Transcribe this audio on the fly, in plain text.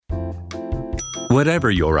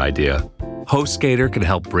Whatever your idea, HostGator can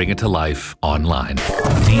help bring it to life online.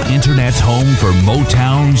 The Internet's home for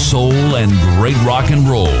Motown, soul, and great rock and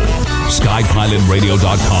roll.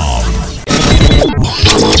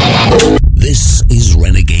 SkyPilotRadio.com. This is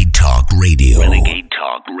Renegade Talk Radio. Renegade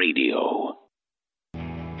Talk Radio.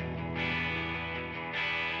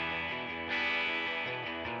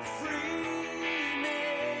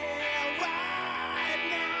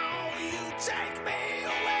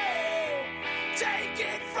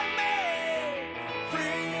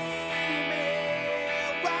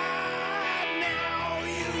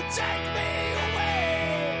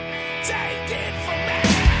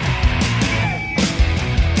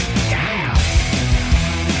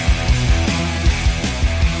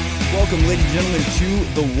 Welcome, ladies and gentlemen, to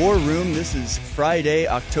the War Room. This is Friday,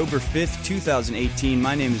 October 5th, 2018.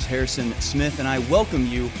 My name is Harrison Smith, and I welcome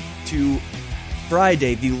you to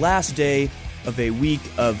Friday, the last day of a week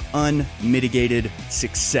of unmitigated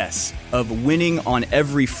success, of winning on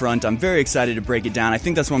every front. I'm very excited to break it down. I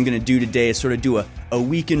think that's what I'm going to do today, is sort of do a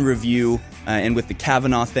week in review, and with the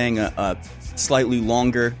Kavanaugh thing, a slightly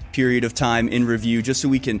longer period of time in review, just so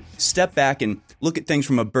we can step back and look at things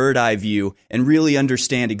from a bird eye view and really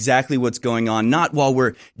understand exactly what's going on, not while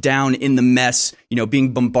we're down in the mess,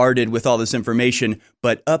 being bombarded with all this information,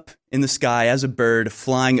 but up in the sky as a bird,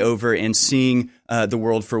 flying over and seeing the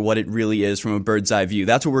world for what it really is from a bird's eye view.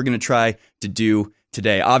 That's what we're going to try to do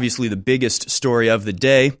today. Obviously, the biggest story of the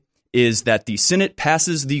day is that the Senate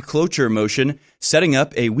passes the cloture motion, setting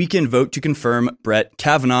up a weekend vote to confirm Brett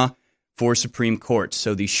Kavanaugh for Supreme Court.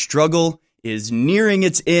 So the struggle is nearing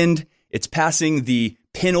its end. It's passing the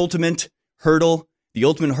penultimate hurdle. The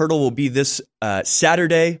ultimate hurdle will be this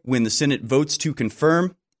Saturday when the Senate votes to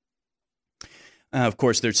confirm. Of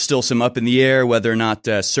course, there's still some up in the air whether or not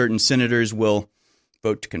certain senators will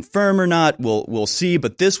vote to confirm or not. We'll see.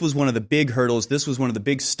 But this was one of the big hurdles. This was one of the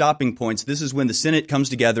big stopping points. This is when the Senate comes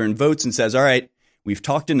together and votes and says, all right, we've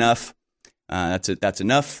talked enough. That's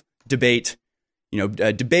enough debate.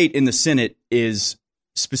 Debate in the Senate is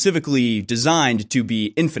specifically designed to be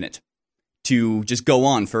infinite, to just go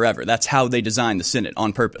on forever. That's how they designed the Senate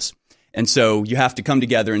on purpose. And so you have to come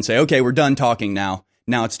together and say, okay, we're done talking now.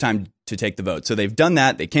 Now it's time to take the vote. So they've done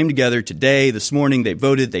that. They came together today, this morning. They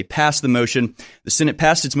voted. They passed the motion. The Senate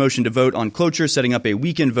passed its motion to vote on cloture, setting up a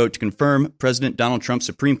weekend vote to confirm President Donald Trump's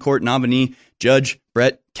Supreme Court nominee, Judge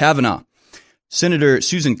Brett Kavanaugh. Senator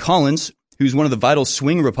Susan Collins, who's one of the vital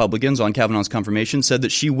swing Republicans on Kavanaugh's confirmation, said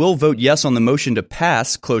that she will vote yes on the motion to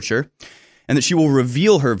pass cloture, and that she will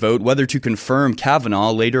reveal her vote whether to confirm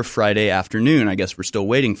Kavanaugh later Friday afternoon. I guess we're still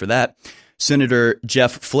waiting for that. Senator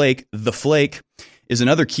Jeff Flake, the Flake, is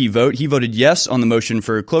another key vote. He voted yes on the motion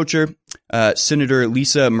for cloture. Senator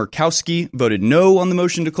Lisa Murkowski voted no on the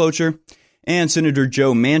motion to cloture. And Senator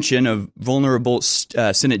Joe Manchin, a vulnerable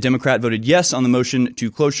Senate Democrat, voted yes on the motion to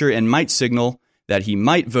cloture and might signal that he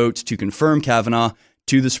might vote to confirm Kavanaugh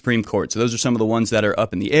to the Supreme Court. So those are some of the ones that are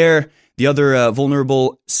up in the air. The other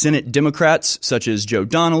vulnerable Senate Democrats, such as Joe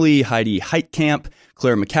Donnelly, Heidi Heitkamp,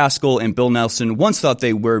 Claire McCaskill, and Bill Nelson, once thought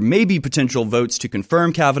they were maybe potential votes to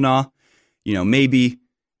confirm Kavanaugh. Maybe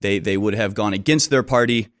they would have gone against their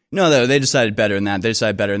party. No, they decided better than that. They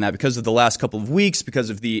decided better than that because of the last couple of weeks, because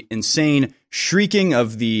of the insane shrieking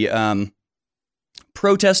of the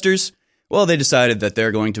protesters. Well, they decided that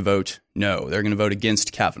they're going to vote no. They're going to vote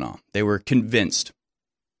against Kavanaugh. They were convinced.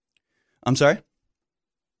 I'm sorry?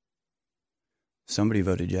 Somebody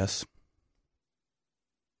voted yes.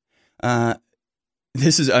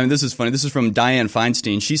 This is funny. This is from Dianne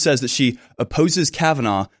Feinstein. She says that she opposes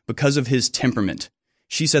Kavanaugh because of his temperament.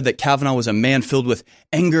 She said that Kavanaugh was a man filled with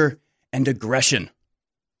anger and aggression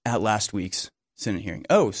at last week's Senate hearing.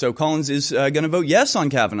 Oh, so Collins is going to vote yes on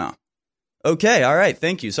Kavanaugh. Okay, all right,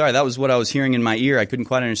 thank you. Sorry, that was what I was hearing in my ear. I couldn't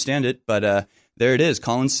quite understand it, but there it is.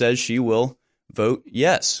 Collins says she will vote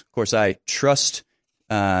yes. Of course, I trust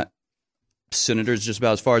senators just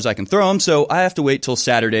about as far as I can throw them, so I have to wait till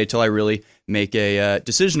Saturday till I really make a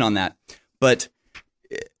decision on that. But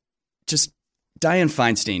just Dianne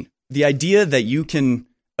Feinstein, the idea that you can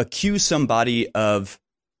accuse somebody of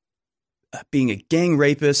being a gang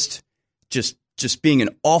rapist, just being an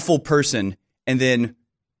awful person, and then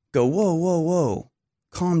go, whoa,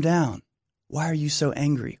 calm down. Why are you so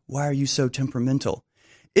angry? Why are you so temperamental?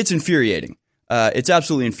 It's infuriating. It's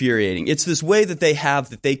absolutely infuriating. It's this way that they have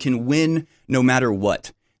that they can win no matter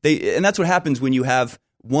what. And that's what happens when you have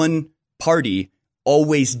one party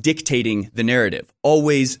always dictating the narrative,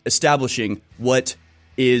 always establishing what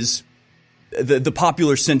is the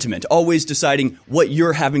popular sentiment, always deciding what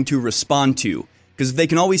you're having to respond to. Because if they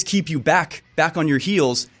can always keep you back on your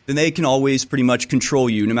heels, then they can always pretty much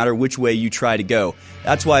control you no matter which way you try to go.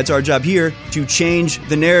 That's why it's our job here to change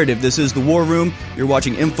the narrative. This is the War Room. You're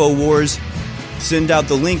watching InfoWars. Send out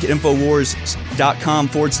the link at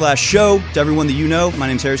infowars.com/show to everyone that you know. My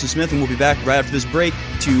name's Harrison Smith, and we'll be back right after this break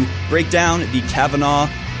to break down the Kavanaugh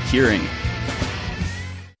hearing.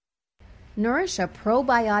 Nourish a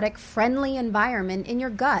probiotic-friendly environment in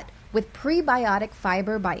your gut with Prebiotic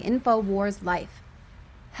Fiber by InfoWars Life.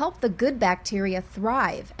 Help the good bacteria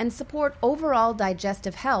thrive and support overall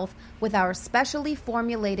digestive health with our specially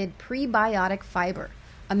formulated prebiotic fiber,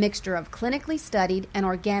 a mixture of clinically studied and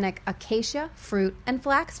organic acacia, fruit, and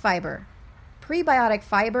flax fiber. Prebiotic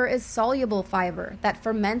fiber is soluble fiber that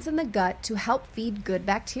ferments in the gut to help feed good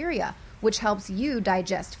bacteria, which helps you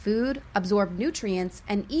digest food, absorb nutrients,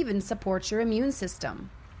 and even support your immune system.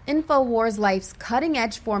 InfoWars Life's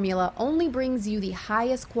cutting-edge formula only brings you the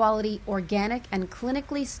highest quality, organic, and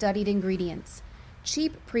clinically studied ingredients.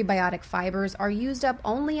 Cheap prebiotic fibers are used up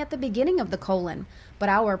only at the beginning of the colon, but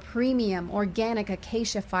our premium organic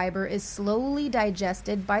acacia fiber is slowly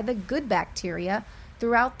digested by the good bacteria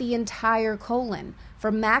throughout the entire colon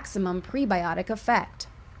for maximum prebiotic effect.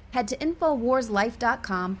 Head to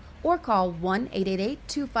InfoWarsLife.com or call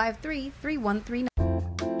 1-888-253-3139.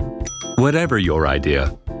 Whatever your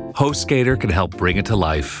idea, HostGator can help bring it to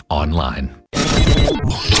life online.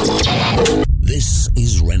 This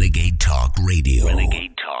is Renegade Talk Radio.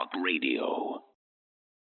 Renegade Talk Radio.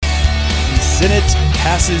 The Senate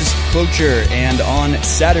passes cloture, and on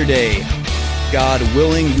Saturday, God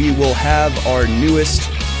willing, we will have our newest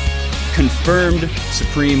confirmed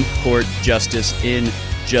Supreme Court Justice in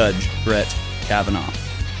Judge Brett Kavanaugh.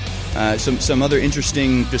 Some other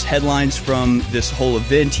interesting just headlines from this whole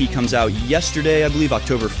event. He comes out yesterday, I believe,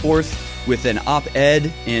 October 4th, with an op-ed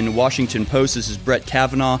in Washington Post. This is Brett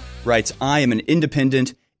Kavanaugh writes, "I am an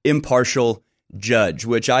independent, impartial judge,"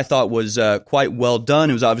 which I thought was quite well done.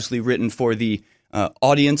 It was obviously written for the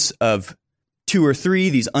audience of 2 or 3,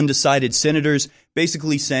 these undecided senators,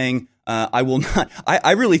 basically saying, I will not.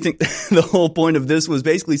 I really think the whole point of this was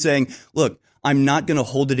basically saying, look, I'm not going to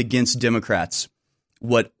hold it against Democrats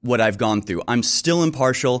what I've gone through. I'm still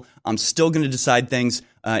impartial. I'm still going to decide things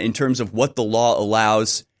in terms of what the law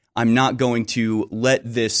allows. I'm not going to let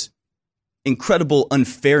this incredible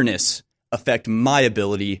unfairness affect my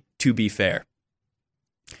ability to be fair.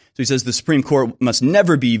 So he says the Supreme Court must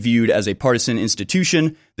never be viewed as a partisan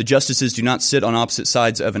institution. The justices do not sit on opposite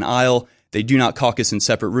sides of an aisle. They do not caucus in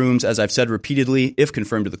separate rooms. As I've said repeatedly, if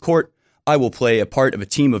confirmed to the court, I will play a part of a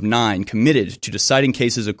team of 9 committed to deciding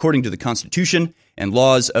cases according to the Constitution and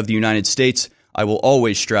laws of the United States. I will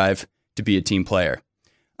always strive to be a team player.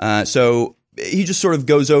 So he just sort of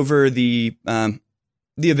goes over the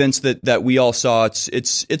events that we all saw.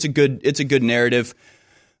 It's a good narrative,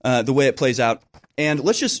 the way it plays out. And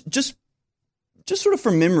let's just sort of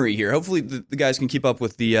from memory here. Hopefully the guys can keep up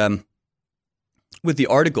with the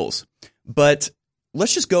articles, but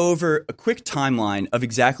let's just go over a quick timeline of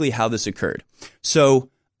exactly how this occurred. So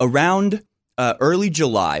around early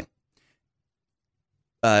July,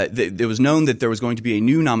 it was known that there was going to be a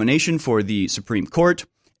new nomination for the Supreme Court.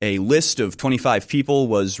 A list of 25 people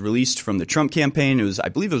was released from the Trump campaign. I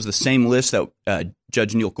believe it was the same list that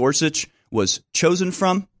Judge Neil Gorsuch was chosen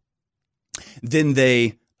from. Then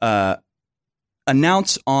they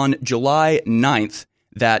announce on July 9th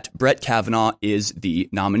that Brett Kavanaugh is the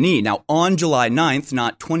nominee. Now, on July 9th,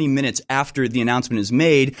 not 20 minutes after the announcement is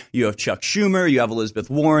made, you have Chuck Schumer, you have Elizabeth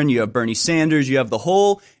Warren, you have Bernie Sanders, you have the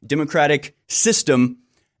whole Democratic system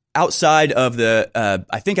outside of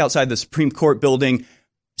outside the Supreme Court building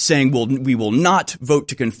saying, well, we will not vote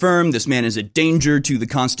to confirm. This man is a danger to the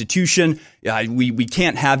Constitution. We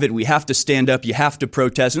can't have it. We have to stand up. You have to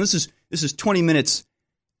protest. And this is 20 minutes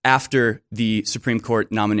after the Supreme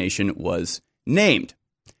Court nomination was named.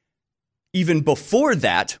 Even before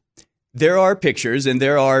that, there are pictures and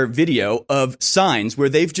there are video of signs where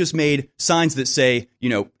they've just made signs that say,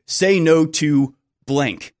 say no to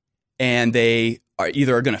blank. And they are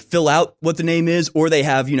either going to fill out what the name is, or they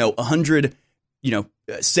have, 100,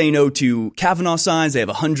 say no to Kavanaugh signs. They have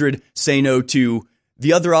 100 say no to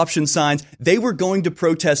the other option signs. They were going to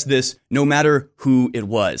protest this no matter who it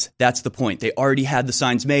was. That's the point. They already had the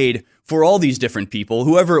signs made for all these different people.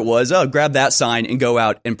 Whoever it was, grab that sign and go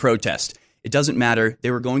out and protest. It doesn't matter. They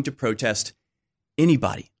were going to protest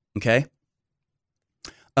anybody. Okay.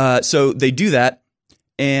 So they do that.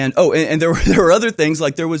 And there were other things,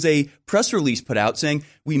 like there was a press release put out saying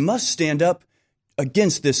we must stand up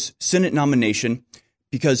against this Senate nomination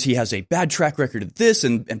because he has a bad track record at this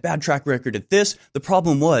and bad track record at this. The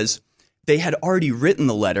problem was they had already written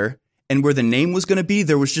the letter and where the name was going to be,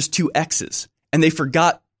 there was just 2 X's. And they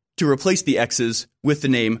forgot to replace the X's with the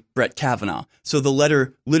name Brett Kavanaugh. So the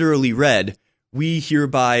letter literally read, "We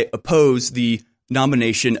hereby oppose the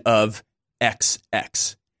nomination of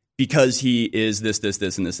XX because he is this,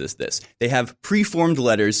 and this. They have preformed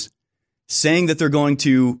letters saying that they're going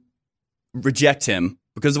to reject him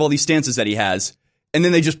because of all these stances that he has, and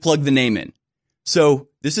then they just plug the name in. So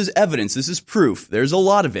this is evidence, this is proof, there's a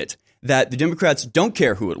lot of it, that the Democrats don't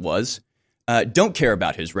care who it was, don't care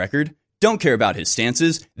about his record, don't care about his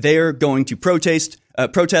stances. They're going to protest.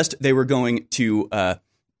 They were going to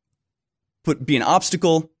be an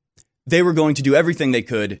obstacle. They were going to do everything they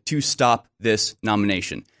could to stop this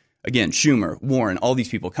nomination. Again, Schumer, Warren, all these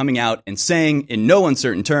people coming out and saying in no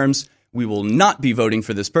uncertain terms, we will not be voting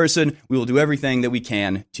for this person. We will do everything that we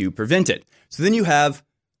can to prevent it. So then you have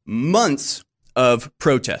months of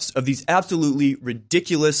protests, of these absolutely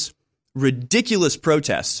ridiculous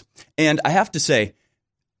protests. And I have to say,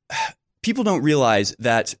 people don't realize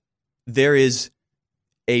that there is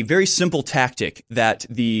a very simple tactic that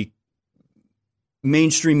the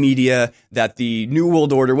mainstream media, that the New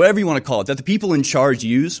World Order, whatever you want to call it, that the people in charge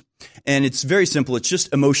use. And it's very simple. It's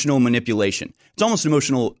just emotional manipulation. It's almost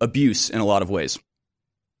emotional abuse in a lot of ways.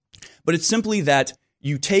 But it's simply that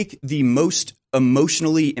you take the most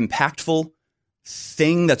emotionally impactful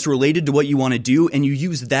thing that's related to what you want to do, and you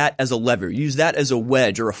use that as a lever, use that as a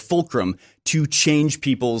wedge or a fulcrum to change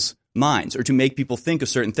people's minds or to make people think a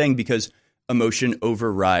certain thing, because emotion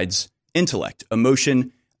overrides intellect.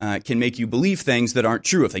 Emotion can make you believe things that aren't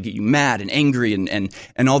true. If they get you mad and angry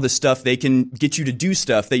and all this stuff, they can get you to do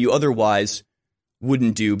stuff that you otherwise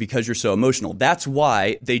wouldn't do because you're so emotional. That's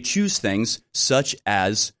why they choose things such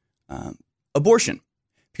as abortion,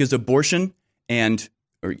 because abortion and,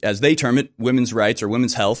 or as they term it, women's rights or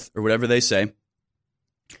women's health or whatever they say,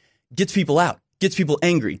 gets people out, gets people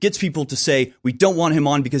angry, gets people to say, we don't want him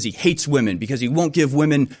on because he hates women, because he won't give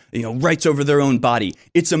women, rights over their own body.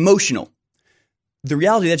 It's emotional. The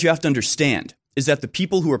reality that you have to understand is that the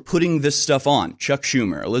people who are putting this stuff on, Chuck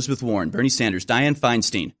Schumer, Elizabeth Warren, Bernie Sanders, Dianne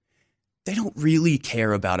Feinstein, they don't really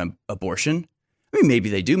care about abortion. I mean,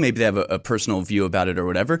 maybe they do. Maybe they have a personal view about it or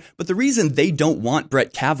whatever. But the reason they don't want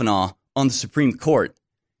Brett Kavanaugh on the Supreme Court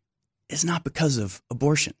is not because of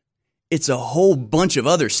abortion. It's a whole bunch of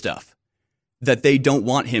other stuff that they don't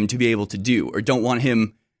want him to be able to do, or don't want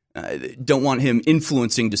him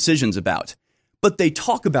influencing decisions about. But they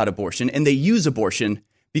talk about abortion and they use abortion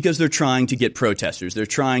because they're trying to get protesters. They're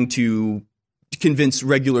trying to convince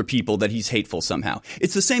regular people that he's hateful somehow.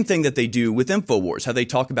 It's the same thing that they do with InfoWars, how they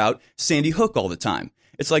talk about Sandy Hook all the time.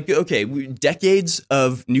 It's like, okay, decades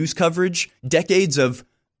of news coverage, decades of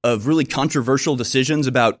really controversial decisions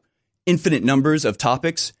about infinite numbers of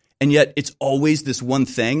topics, and yet it's always this one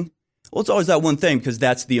thing. Well, it's always that one thing because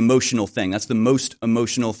that's the emotional thing. That's the most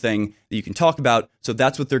emotional thing that you can talk about, so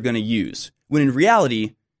that's what they're going to use. When in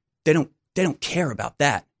reality, they don't care about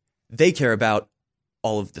that. They care about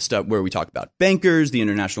all of the stuff where we talk about bankers, the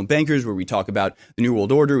international bankers, where we talk about the New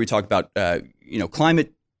World Order, we talk about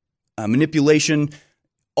climate manipulation,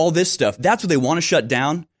 all this stuff. That's what they want to shut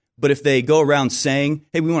down. But if they go around saying,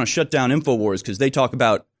 hey, we want to shut down InfoWars because they talk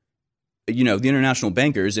about the international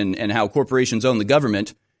bankers and how corporations own the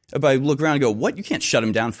government, everybody look around and go, what? You can't shut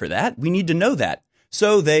them down for that. We need to know that.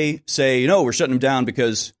 So they say, no, we're shutting them down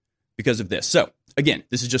because of this. So again,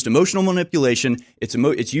 this is just emotional manipulation.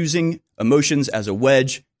 It's using emotions as a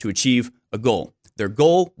wedge to achieve a goal. Their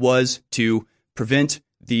goal was to prevent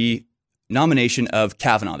the nomination of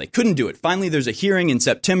Kavanaugh. They couldn't do it. Finally, there's a hearing in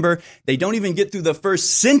September. They don't even get through the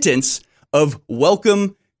first sentence of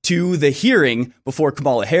welcome to the hearing before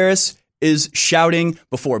Kamala Harris is shouting,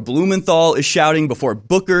 before Blumenthal is shouting, before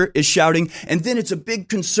Booker is shouting. And then it's a big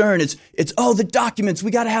concern. It's the documents.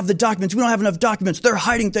 We got to have the documents. We don't have enough documents. They're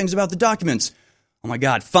hiding things about the documents. Oh my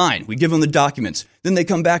God, fine. We give them the documents. Then they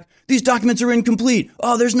come back. These documents are incomplete.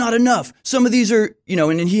 Oh, there's not enough. Some of these are,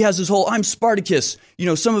 and he has this whole, I'm Spartacus.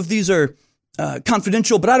 Some of these are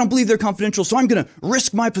confidential, but I don't believe they're confidential. So I'm going to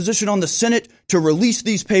risk my position on the Senate to release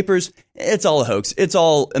these papers. It's all a hoax. It's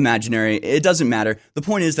all imaginary. It doesn't matter. The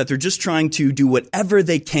point is that they're just trying to do whatever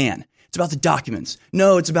they can. It's about the documents.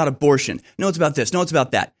 No, it's about abortion. No, it's about this. No, it's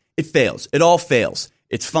about that. It fails. It all fails.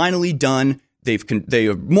 It's finally done. They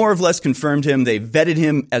have more or less confirmed him. They've vetted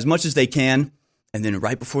him as much as they can. And then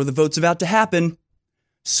right before the vote's about to happen,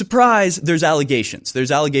 surprise, there's allegations.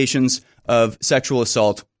 There's allegations of sexual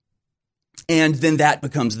assault. And then that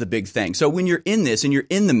becomes the big thing. So when you're in this and you're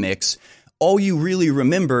in the mix, all you really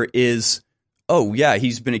remember is, oh yeah,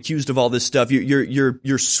 he's been accused of all this stuff.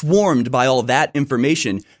 You're swarmed by all that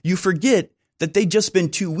information. You forget that they'd just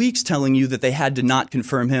spent 2 weeks telling you that they had to not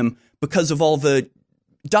confirm him because of all the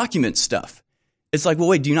document stuff. It's like, well,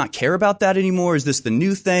 wait, do you not care about that anymore? Is this the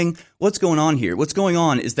new thing? What's going on here? What's going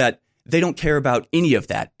on is that they don't care about any of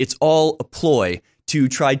that. It's all a ploy to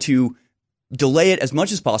try to delay it as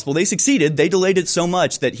much as possible. They succeeded. They delayed it so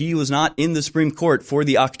much that he was not in the Supreme Court for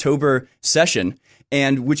the October session,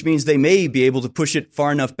 and which means they may be able to push it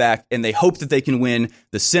far enough back, and they hope that they can win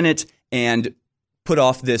the Senate and put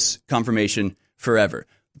off this confirmation forever.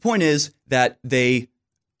 The point is that they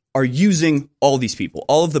are using all these people.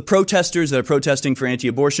 All of the protesters that are protesting for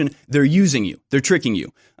anti-abortion, they're using you. They're tricking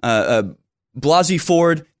you. Blasey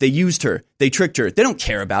Ford, they used her. They tricked her. They don't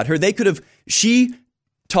care about her. She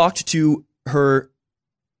talked to her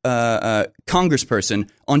congressperson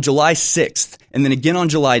on July 6th and then again on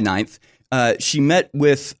July 9th. She met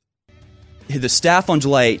with the staff on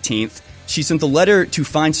July 18th. She sent the letter to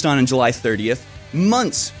Feinstein on July 30th,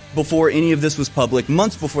 months before any of this was public,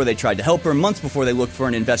 months before they tried to help her, months before they looked for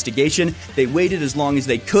an investigation. They waited as long as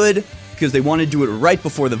they could because they wanted to do it right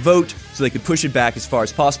before the vote so they could push it back as far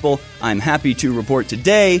as possible. I'm happy to report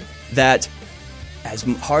today that as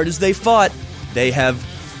hard as they fought, they have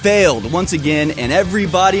failed once again, and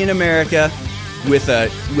everybody in America with a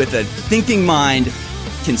thinking mind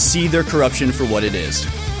can see their corruption for what it is.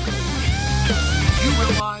 You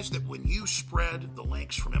realize that when you spread the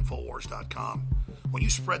links from Infowars.com, when you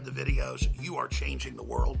spread the videos, you are changing the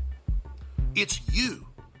world. It's you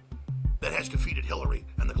that has defeated Hillary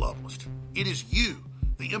and the globalists. It is you,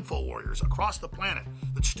 the info warriors across the planet,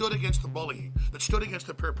 that stood against the bullying, that stood against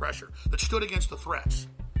the peer pressure, that stood against the threats,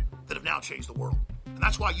 that have now changed the world. And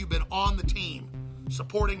that's why you've been on the team,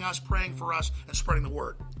 supporting us, praying for us, and spreading the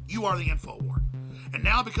word. You are the info war. And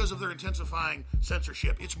now, because of their intensifying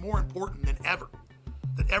censorship, it's more important than ever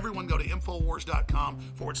that everyone go to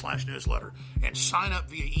Infowars.com/newsletter and sign up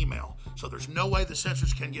via email. So there's no way the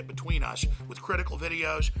censors can get between us with critical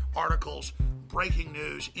videos, articles, breaking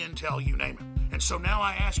news, intel, you name it. And so now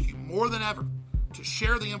I ask you more than ever to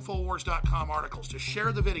share the Infowars.com articles, to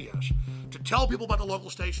share the videos, to tell people about the local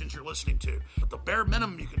stations you're listening to. But the bare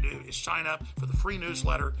minimum you can do is sign up for the free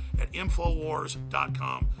newsletter at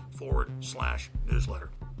Infowars.com/newsletter.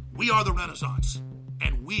 We are the Renaissance,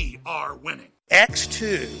 and we are winning.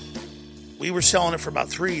 X2, we were selling it for about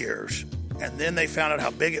 3 years, and then they found out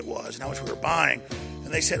how big it was and how much we were buying,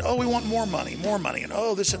 and they said, oh, we want more money, and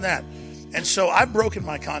oh, this and that. And so I've broken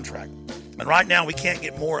my contract, and right now we can't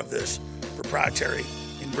get more of this proprietary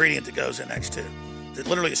ingredient that goes in X2. It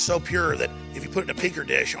literally is so pure that if you put it in a peaker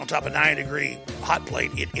dish on top of a 90-degree hot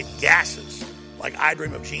plate, it gases like I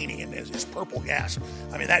Dream of Jeannie, and it's purple gas.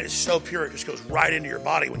 I mean, that is so pure, it just goes right into your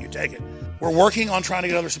body when you take it. We're working on trying to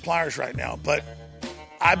get other suppliers right now, but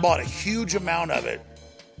I bought a huge amount of it,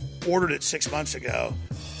 ordered it 6 months ago,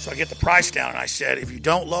 so I get the price down, and I said, if you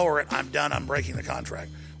don't lower it, I'm done, I'm breaking the contract.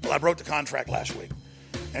 Well, I broke the contract last week.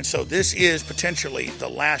 And so this is potentially the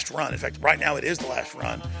last run. In fact, right now it is the last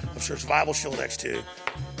run of Survival Shield X2.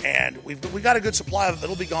 And we got a good supply of it.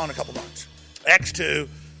 It'll be gone in a couple months. X2,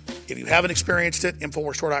 if you haven't experienced it,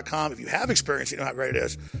 InfoWarsStore.com. If you have experienced it, you know how great it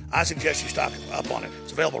is. I suggest you stock up on it.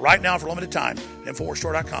 It's available right now for a limited time at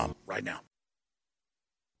InfoWarsStore.com right now.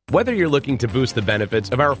 Whether you're looking to boost the benefits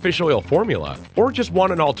of our fish oil formula or just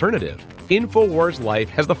want an alternative, InfoWars Life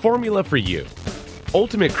has the formula for you.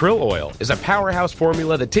 Ultimate Krill Oil is a powerhouse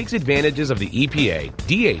formula that takes advantages of the EPA,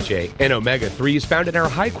 DHA, and omega-3s found in our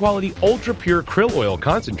high-quality, ultra-pure krill oil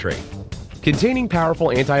concentrate. Containing powerful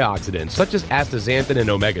antioxidants such as astaxanthin and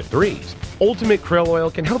omega-3s, Ultimate Krill Oil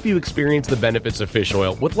can help you experience the benefits of fish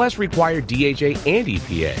oil with less required DHA and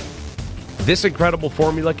EPA. This incredible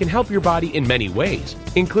formula can help your body in many ways,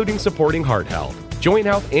 including supporting heart health, joint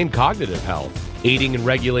health, and cognitive health, aiding and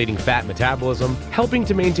regulating fat metabolism, helping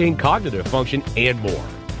to maintain cognitive function, and more.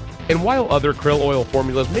 And while other krill oil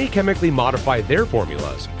formulas may chemically modify their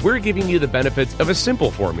formulas, we're giving you the benefits of a simple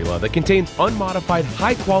formula that contains unmodified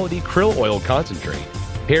high-quality krill oil concentrate,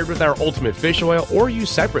 paired with our Ultimate Fish Oil or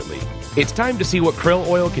used separately. It's time to see what krill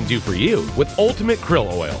oil can do for you with Ultimate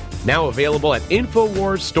Krill Oil, now available at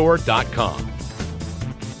InfoWarsStore.com.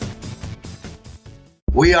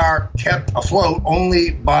 We are kept afloat only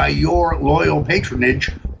by your loyal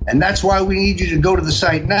patronage, and that's why we need you to go to the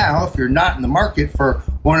site now. If you're not in the market for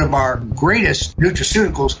one of our greatest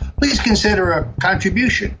nutraceuticals, please consider a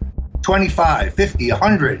contribution. $25, $50,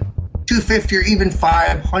 $100, $250, or even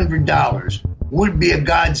 $500 would be a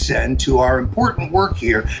godsend to our important work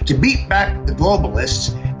here to beat back the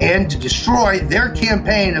globalists and to destroy their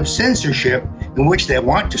campaign of censorship in which they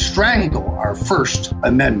want to strangle our First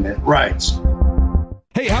Amendment rights.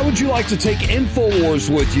 Hey, how would you like to take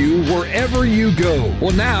InfoWars with you wherever you go?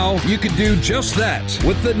 Well, now you can do just that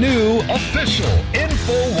with the new official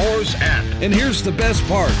InfoWars app. And here's the best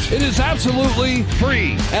part. It is absolutely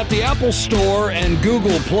free. At the Apple Store and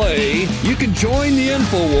Google Play, you can join the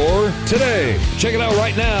InfoWar today. Check it out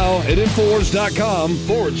right now at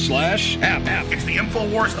InfoWars.com/app. It's the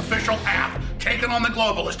InfoWars official app, taking on the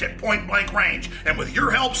globalist at point blank range. And with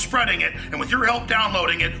your help spreading it, and with your help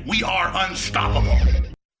downloading it, we are unstoppable.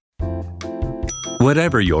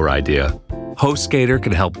 Whatever your idea, HostGator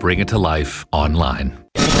can help bring it to life online.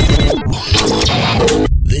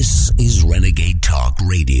 This is Renegade Talk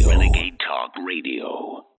Radio. Renegade Talk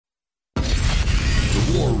Radio.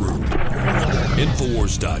 The War Room.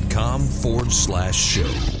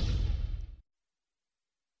 InfoWars.com/show.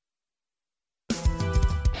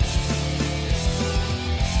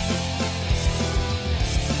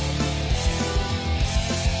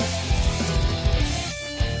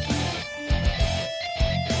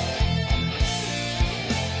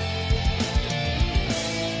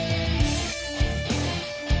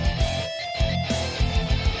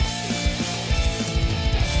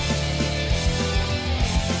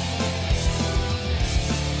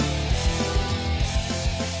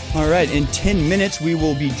 All right, in 10 minutes, we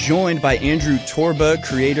will be joined by Andrew Torba,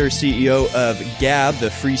 creator, CEO of Gab, the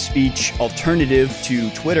free speech alternative to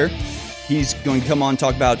Twitter. He's going to come on and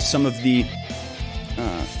talk about some of the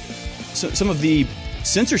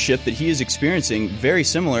censorship that he is experiencing, very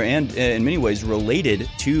similar and in many ways related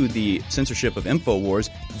to the censorship of InfoWars.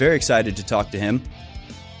 Very excited to talk to him.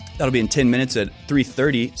 That'll be in 10 minutes at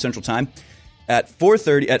 3:30 Central Time. At 4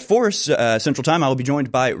 Central Time, I will be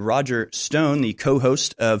joined by Roger Stone, the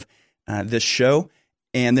co-host of this show.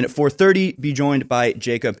 And then at 4:30, be joined by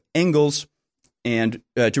Jacob Engels and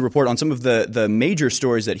to report on some of the major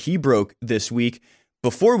stories that he broke this week.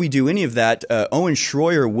 Before we do any of that, Owen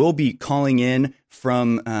Schroyer will be calling in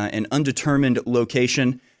from an undetermined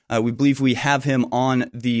location. We believe we have him on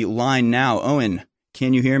the line now. Owen,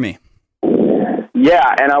 can you hear me?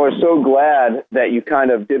 Yeah, and I was so glad that you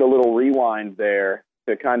kind of did a little rewind there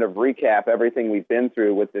to kind of recap everything we've been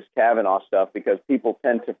through with this Kavanaugh stuff, because people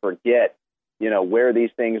tend to forget, where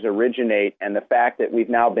these things originate, and the fact that we've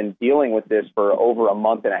now been dealing with this for over a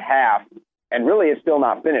month and a half, and really it's still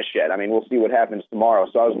not finished yet. I mean, we'll see what happens tomorrow.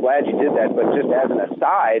 So I was glad you did that. But just as an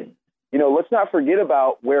aside, let's not forget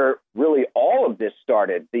about where really all of this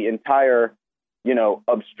started, the entire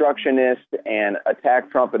obstructionist and attack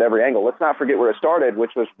Trump at every angle. Let's not forget where it started,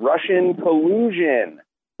 which was Russian collusion,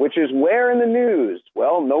 which is where in the news?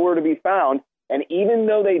 Well, nowhere to be found. And even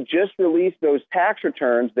though they just released those tax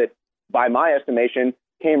returns that, by my estimation,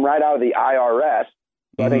 came right out of the IRS,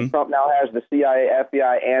 so I think Trump now has the CIA,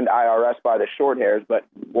 FBI, and IRS by the short hairs, but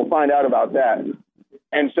we'll find out about that.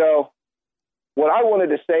 And so what I wanted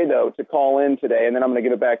to say, though, to call in today, and then I'm going to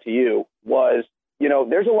give it back to you, was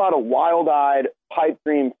there's a lot of wild-eyed pipe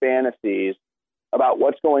dream fantasies about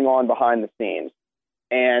what's going on behind the scenes.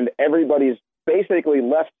 And everybody's basically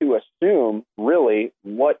left to assume, really,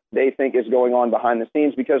 what they think is going on behind the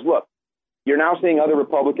scenes. Because, look, you're now seeing other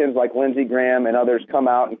Republicans like Lindsey Graham and others come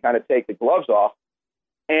out and kind of take the gloves off.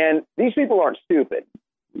 And these people aren't stupid.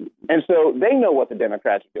 And so they know what the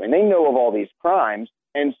Democrats are doing. They know of all these crimes.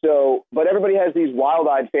 And so, but everybody has these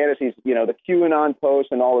wild-eyed fantasies, the QAnon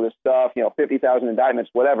posts and all of this stuff, 50,000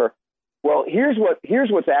 indictments, whatever. Well, here's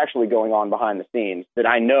what's actually going on behind the scenes that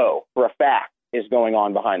I know for a fact is going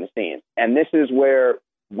on behind the scenes. And this is where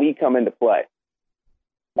we come into play.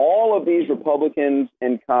 All of these Republicans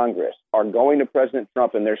in Congress are going to President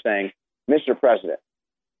Trump and they're saying, Mr. President,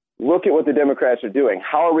 look at what the Democrats are doing.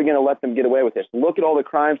 How are we going to let them get away with this? Look at all the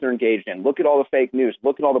crimes they're engaged in. Look at all the fake news.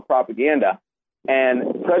 Look at all the propaganda.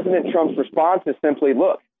 And President Trump's response is simply,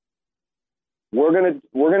 look, we're going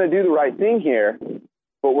to do the right thing here,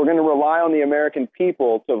 but we're going to rely on the American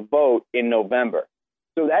people to vote in November.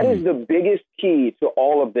 So that is the biggest key to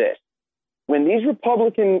all of this. When these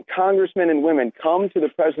Republican congressmen and women come to the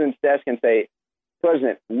president's desk and say,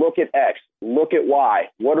 President, look at X, look at Y,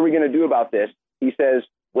 what are we going to do about this? He says,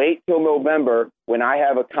 wait till November when I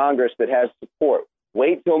have a Congress that has support.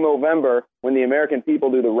 Wait till November when the American people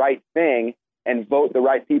do the right thing and vote the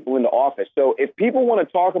right people into office. So if people want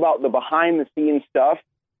to talk about the behind-the-scenes stuff,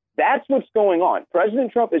 that's what's going on.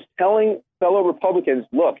 President Trump is telling fellow Republicans,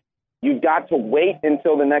 look, you've got to wait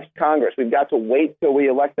until the next Congress. We've got to wait till we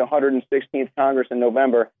elect the 116th Congress in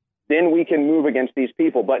November. Then we can move against these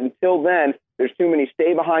people. But until then, there's too many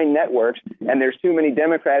stay-behind networks, and there's too many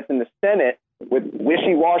Democrats in the Senate with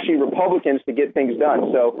wishy-washy Republicans to get things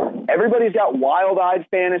done. So everybody's got wild-eyed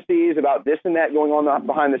fantasies about this and that going on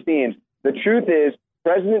behind the scenes. The truth is,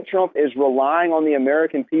 President Trump is relying on the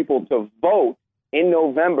American people to vote in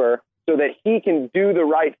November so that he can do the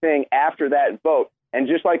right thing after that vote. And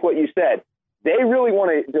just like what you said, they really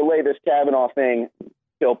want to delay this Kavanaugh thing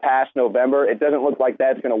till past November. It doesn't look like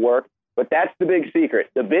that's going to work, but that's the big secret.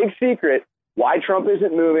 The big secret, why Trump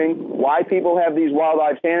isn't moving, why people have these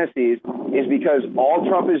wild-eyed fantasies, is because all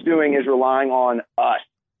Trump is doing is relying on us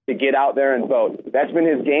to get out there and vote. That's been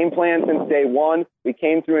his game plan since day one. We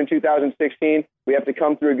came through in 2016. We have to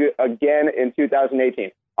come through again in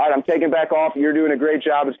 2018. All right, I'm taking back off. You're doing a great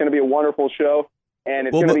job. It's going to be a wonderful show, and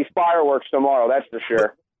it's going to be fireworks tomorrow, that's for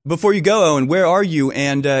sure. Before you go, Owen, where are you,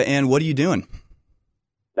 and what are you doing?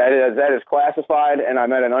 That is classified, and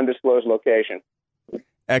I'm at an undisclosed location.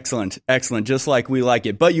 Excellent, excellent. Just like we like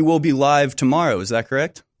it. But you will be live tomorrow, is that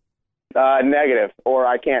correct? Negative, or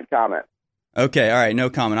I can't comment. Okay, all right, no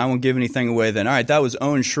comment. I won't give anything away then. All right, that was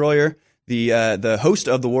Owen Schroyer, the host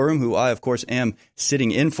of The War Room, who I, of course, am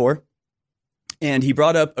sitting in for. And he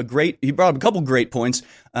brought up a couple great points.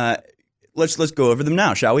 Let's go over them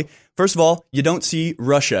now, shall we? First of all, you don't see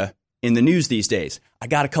Russia in the news these days. I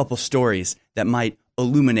got a couple stories that might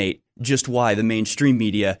illuminate just why the mainstream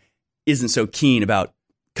media isn't so keen about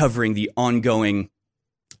covering the ongoing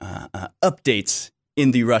updates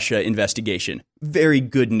in the Russia investigation. Very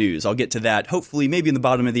good news. I'll get to that hopefully maybe in the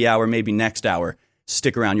bottom of the hour, maybe next hour.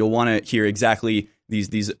 Stick around. You'll want to hear exactly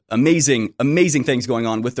these amazing things going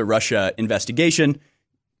on with the Russia investigation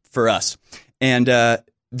for us. And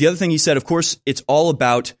the other thing he said, of course, it's all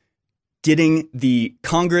about getting the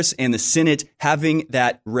Congress and the Senate having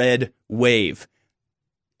that red wave.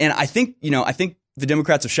 And I think the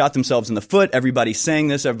Democrats have shot themselves in the foot. Everybody's saying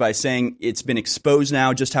this. Everybody's saying it's been exposed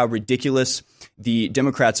now just how ridiculous the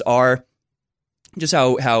Democrats are, just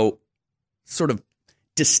how sort of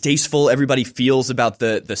distasteful everybody feels about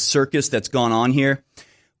the circus that's gone on here.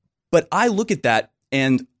 But I look at that,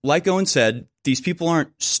 and like Owen said, these people aren't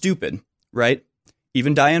stupid, right?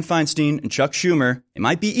 Even Dianne Feinstein and Chuck Schumer, they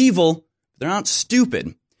might be evil, but they're not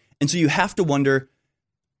stupid. And so you have to wonder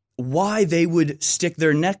why they would stick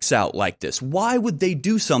their necks out like this. Why would they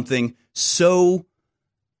do something so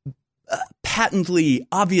patently,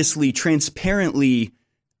 obviously, transparently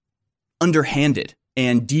underhanded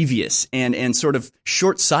and devious and sort of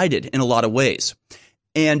short-sighted in a lot of ways?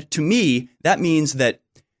 And to me, that means that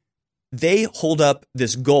they hold up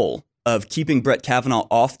this goal of keeping Brett Kavanaugh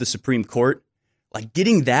off the Supreme Court. Like,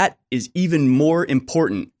 getting that is even more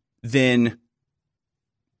important than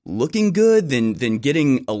looking good, than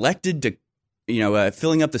getting elected to,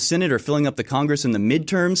 filling up the Senate or filling up the Congress in the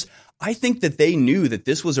midterms. I think that they knew that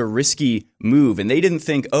this was a risky move, and they didn't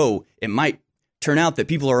think, oh, it might turn out that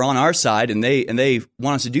people are on our side and they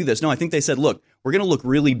want us to do this. No, I think they said, look, we're going to look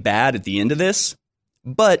really bad at the end of this,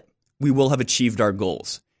 but we will have achieved our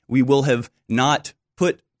goals. We will have not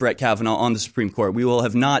put Brett Kavanaugh on the Supreme Court. We will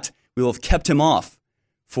have kept him off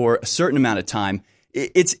for a certain amount of time.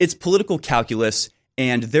 It's political calculus,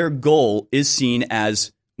 and their goal is seen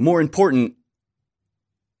as more important,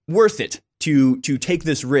 worth it to take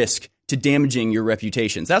this risk to damaging your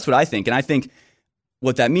reputations. That's what I think. And I think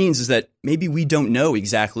what that means is that maybe we don't know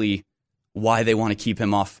exactly why they want to keep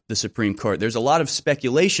him off the Supreme Court. There's a lot of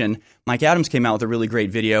speculation. Mike Adams came out with a really great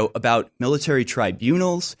video about military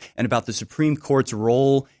tribunals and about the Supreme Court's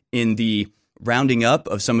role in the rounding up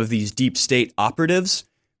of some of these deep state operatives.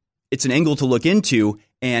 It's an angle to look into,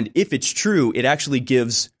 and if it's true, it actually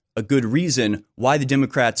gives a good reason why the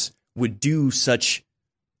Democrats would do such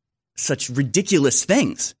ridiculous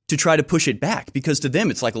things to try to push it back, because to them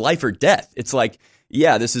it's like life or death. It's like,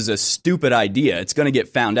 yeah, this is a stupid idea. It's going to get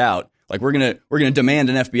found out. Like, we're going to demand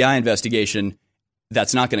an FBI investigation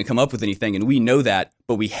that's not going to come up with anything, and we know that,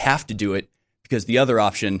 but we have to do it because the other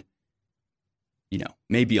option,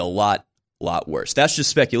 may be a lot worse. That's just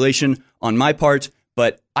speculation on my part,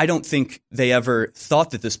 but I don't think they ever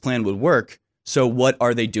thought that this plan would work. So what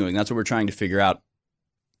are they doing? That's what we're trying to figure out.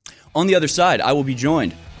 On the other side, I will be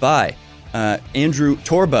joined by Andrew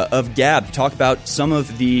Torba of Gab to talk about some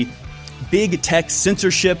of the big tech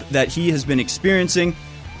censorship that he has been experiencing.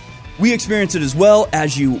 We experience it as well,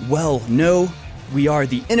 as you well know. We are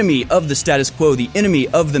the enemy of the status quo, the enemy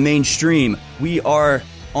of the mainstream. We are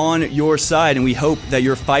on your side, and we hope that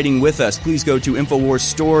you're fighting with us. Please go to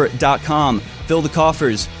InfoWarsStore.com. Fill the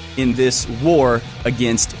coffers in this war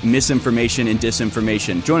against misinformation and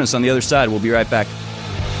disinformation. Join us on the other side. We'll be right back.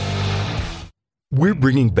 We're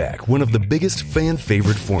bringing back one of the biggest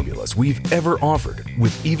fan-favorite formulas we've ever offered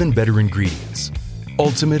with even better ingredients.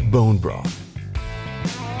 Ultimate Bone Broth.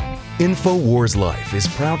 InfoWars Life is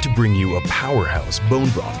proud to bring you a powerhouse bone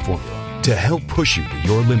broth formula to help push you to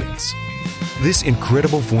your limits. This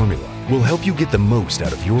incredible formula will help you get the most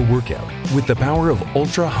out of your workout with the power of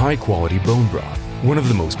ultra high quality bone broth, one of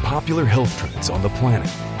the most popular health trends on the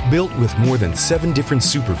planet. Built with more than 7 different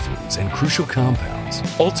superfoods and crucial compounds,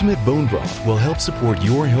 Ultimate Bone Broth will help support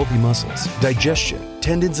your healthy muscles, digestion,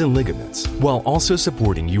 tendons, and ligaments, while also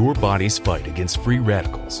supporting your body's fight against free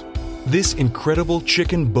radicals. This incredible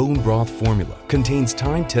chicken bone broth formula contains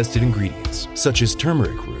time-tested ingredients such as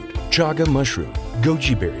turmeric root, chaga mushroom,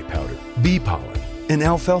 goji berry powder, bee pollen, and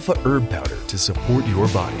alfalfa herb powder to support your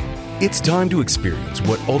body. It's time to experience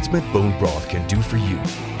what Ultimate Bone Broth can do for you.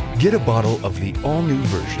 Get a bottle of the all-new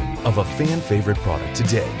version of a fan-favorite product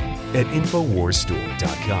today at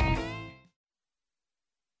InfoWarsStore.com.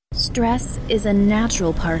 Stress is a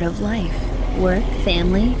natural part of life. Work,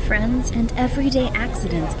 family, friends, and everyday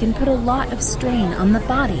accidents can put a lot of strain on the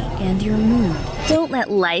body and your mood. Don't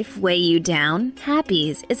let life weigh you down.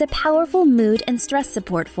 Happies is a powerful mood and stress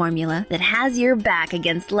support formula that has your back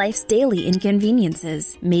against life's daily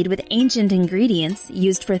inconveniences. Made with ancient ingredients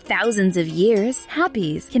used for thousands of years,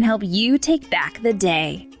 Happies can help you take back the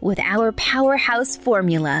day. With our powerhouse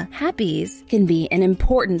formula, Happies can be an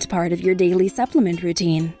important part of your daily supplement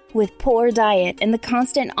routine. With poor diet and the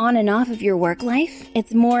constant on and off of your work life,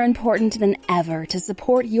 it's more important than ever to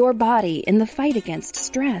support your body in the fight against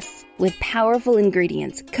stress. With powerful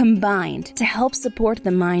ingredients combined to help support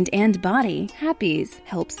the mind and body, Happies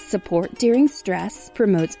helps support during stress,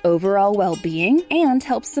 promotes overall well-being, and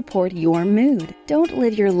helps support your mood. Don't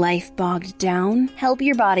live your life bogged down. Help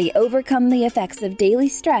your body overcome the effects of daily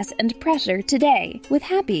stress and pressure today with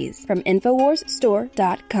Happies from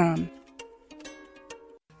InfoWarsStore.com.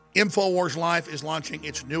 InfoWars Life is launching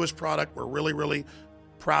its newest product. We're really, really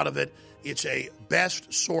proud of it. It's a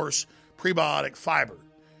best source prebiotic fiber,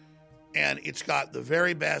 and it's got the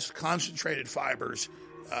very best concentrated fibers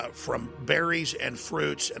from berries and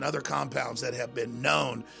fruits and other compounds that have been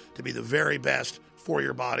known to be the very best for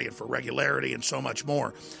your body and for regularity and so much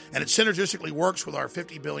more. And it synergistically works with our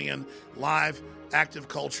 50 billion live active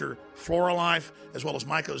culture Flora Life, as well as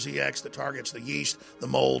MycoZX that targets the yeast, the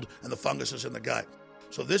mold, and the funguses in the gut.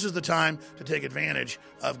 So this is the time to take advantage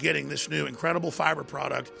of getting this new incredible fiber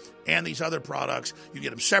product and these other products. You get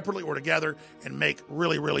them separately or together and make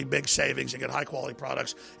really, really big savings and get high-quality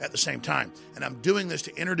products at the same time. And I'm doing this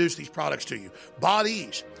to introduce these products to you.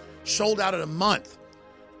 Bodease, sold out in a month.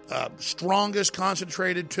 Strongest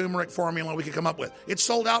concentrated turmeric formula we could come up with. It's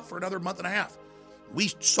sold out for another month and a half.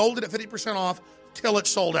 We sold it at 50% off till it's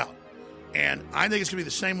sold out. And I think it's going to be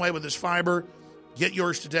the same way with this fiber. Get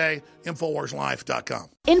yours today, InfoWarsLife.com.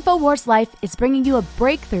 InfoWars Life is bringing you a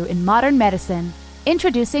breakthrough in modern medicine.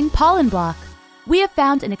 Introducing Pollen Block. We have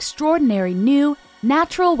found an extraordinary new,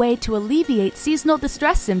 natural way to alleviate seasonal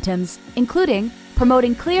distress symptoms, including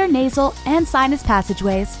promoting clear nasal and sinus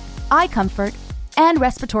passageways, eye comfort, and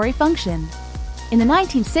respiratory function. In the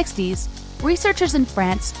 1960s, researchers in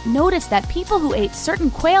France noticed that people who ate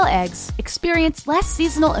certain quail eggs experienced less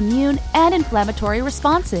seasonal immune and inflammatory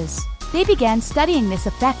responses. They began studying this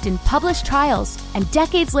effect in published trials, and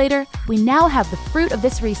decades later, we now have the fruit of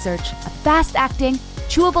this research, a fast-acting,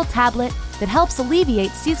 chewable tablet that helps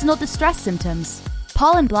alleviate seasonal distress symptoms.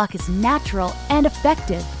 Pollen Block is natural and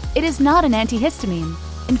effective. It is not an antihistamine.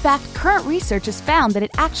 In fact, current research has found that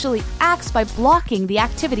it actually acts by blocking the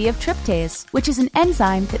activity of tryptase, which is an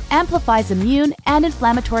enzyme that amplifies immune and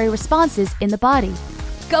inflammatory responses in the body.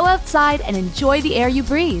 Go outside and enjoy the air you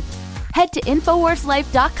breathe. Head to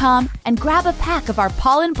InfoWarsLife.com and grab a pack of our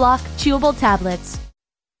Pollen Block chewable tablets.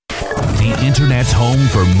 The Internet's home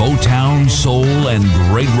for Motown, soul, and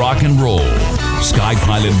great rock and roll.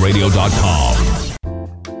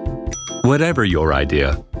 SkyPilotRadio.com. Whatever your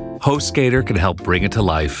idea, HostGator can help bring it to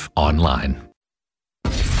life online.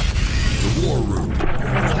 The War Room.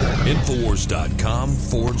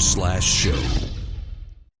 Infowars.com/show.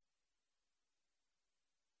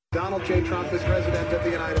 Donald J. Trump is president of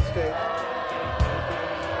the United States.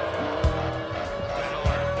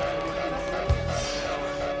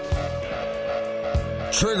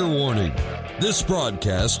 Trigger warning. This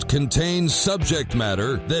broadcast contains subject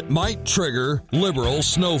matter that might trigger liberal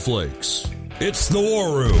snowflakes. It's The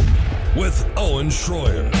War Room with Owen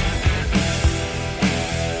Schroyer.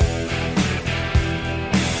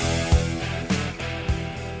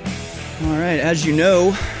 All right, as you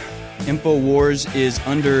know, InfoWars is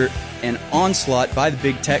under an onslaught by the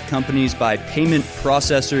big tech companies, by payment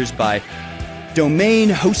processors, by domain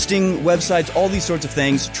hosting websites, all these sorts of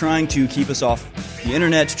things, trying to keep us off the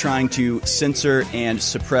internet, trying to censor and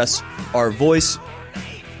suppress our voice.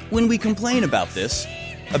 When we complain about this,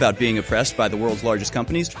 about being oppressed by the world's largest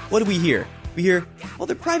companies, what do we hear? We hear, well,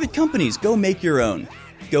 they're private companies. Go make your own.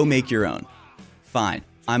 Go make your own. Fine.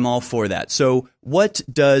 I'm all for that. So what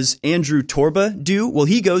does Andrew Torba do? Well,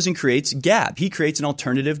 he goes and creates Gab. He creates an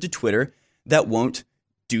alternative to Twitter that won't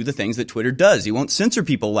do the things that Twitter does. He won't censor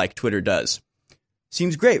people like Twitter does.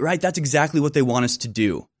 Seems great, right? That's exactly what they want us to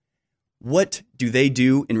do. What do they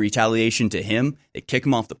do in retaliation to him? They kick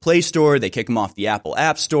him off the Play Store. They kick him off the Apple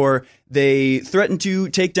App Store. They threaten to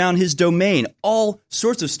take down his domain. All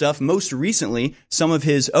sorts of stuff. Most recently, some of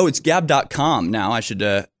his, it's gab.com now. I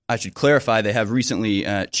should clarify. They have recently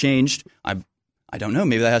changed. I don't know.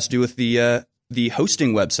 Maybe that has to do with the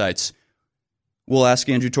hosting websites. We'll ask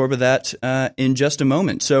Andrew Torba that in just a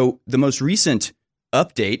moment. So the most recent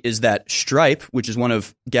update is that Stripe, which is one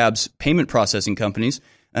of Gab's payment processing companies,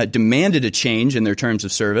 demanded a change in their terms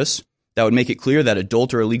of service that would make it clear that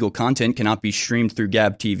adult or illegal content cannot be streamed through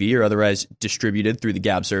Gab TV or otherwise distributed through the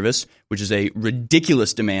Gab service, which is a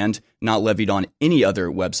ridiculous demand not levied on any other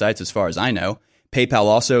websites as far as I know. PayPal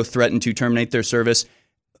also threatened to terminate their service,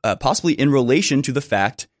 possibly in relation to the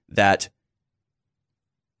fact that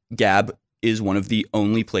Gab is one of the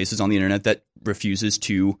only places on the internet that refuses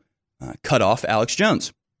to cut off Alex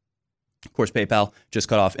Jones. Of course, PayPal just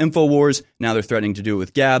cut off InfoWars. Now they're threatening to do it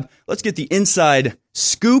with Gab. Let's get the inside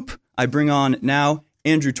scoop. I bring on now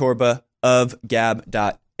Andrew Torba of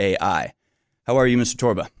Gab.ai. How are you, Mr.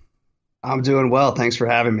 Torba? I'm doing well. Thanks for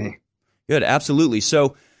having me. Good, absolutely.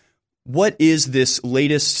 So what is this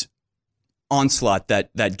latest onslaught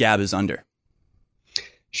that Gab is under?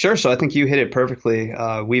 Sure. So I think you hit it perfectly.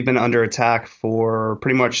 We've been under attack for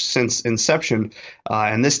pretty much since inception,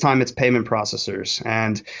 and this time it's payment processors.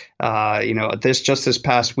 And this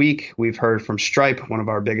past week, we've heard from Stripe, one of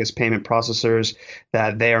our biggest payment processors,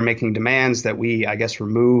 that they are making demands that we,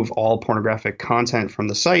 remove all pornographic content from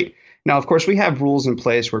the site. Now, of course, we have rules in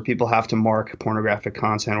place where people have to mark pornographic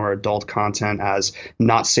content or adult content as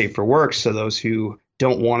not safe for work. So those who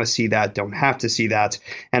don't want to see that, don't have to see that.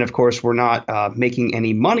 And of course, we're not making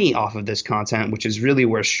any money off of this content, which is really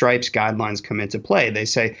where Stripe's guidelines come into play. They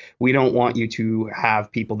say, we don't want you to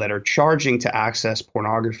have people that are charging to access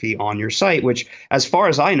pornography on your site, which as far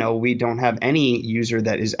as I know, we don't have any user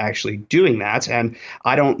that is actually doing that. And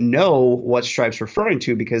I don't know what Stripe's referring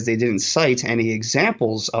to because they didn't cite any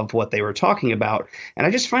examples of what they were talking about. And I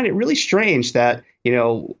just find it really strange that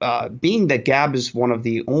being that Gab is one of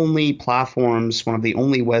the only platforms, one of the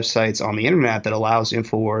only websites on the internet that allows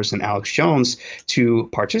InfoWars and Alex Jones to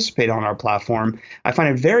participate on our platform, I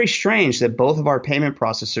find it very strange that both of our payment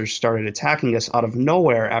processors started attacking us out of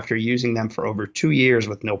nowhere after using them for over 2 years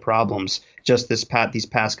with no problems just these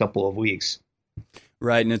past couple of weeks.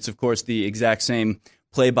 Right, and it's, of course, the exact same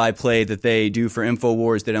play-by-play that they do for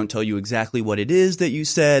InfoWars. They don't tell you exactly what it is that you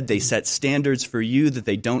said. They set standards for you that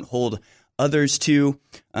they don't hold others to.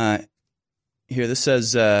 Here, this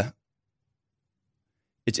says,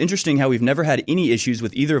 it's interesting how we've never had any issues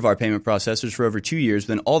with either of our payment processors for over 2 years.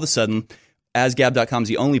 Then all of a sudden, as Gab.com is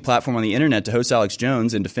the only platform on the internet to host Alex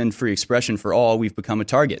Jones and defend free expression for all, we've become a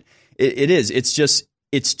target. It is.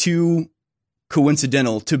 It's too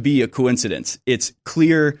coincidental to be a coincidence. It's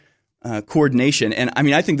clear coordination. And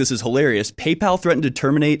I think this is hilarious. PayPal threatened to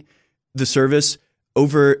terminate the service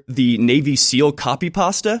over the Navy SEAL copy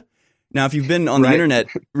pasta. Now, if you've been on the internet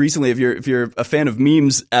recently, if you're a fan of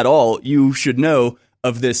memes at all, you should know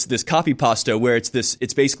of this copy pasta where it's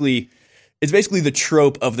basically the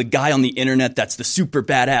trope of the guy on the internet that's the super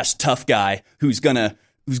badass tough guy who's gonna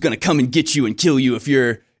come and get you and kill you if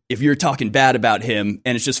you're talking bad about him.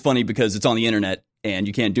 And it's just funny because it's on the internet and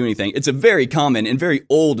you can't do anything. It's a very common and very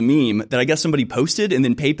old meme that I guess somebody posted, and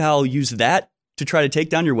then PayPal used that to try to take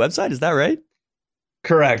down your website. Is that right?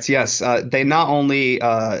 Correct. Yes. They not only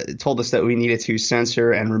told us that we needed to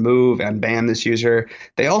censor and remove and ban this user,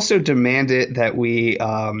 they also demanded that we,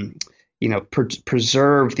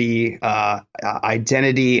 preserve the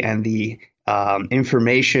identity and the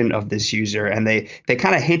information of this user. And they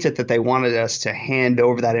kind of hinted that they wanted us to hand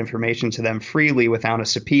over that information to them freely without a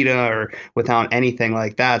subpoena or without anything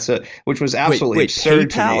like that. So, which was absolutely absurd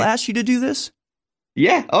to me. PayPal asked you to do this?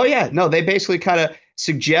 Yeah. Oh, yeah. No, they basically kind of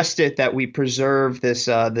suggested that we preserve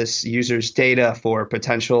this user's data for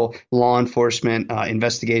potential law enforcement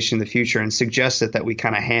investigation in the future, and suggested that we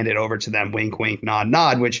kind of hand it over to them, wink, wink, nod,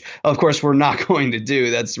 nod, which of course we're not going to do.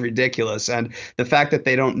 That's ridiculous. And the fact that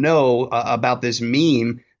they don't know about this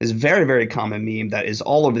meme this very, very common meme that is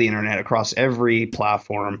all over the internet across every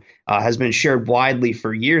platform, has been shared widely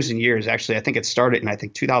for years and years. Actually, I think it started in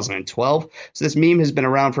 2012. So this meme has been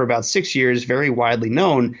around for about 6 years, very widely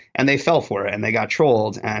known, and they fell for it and they got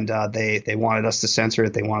trolled, and they wanted us to censor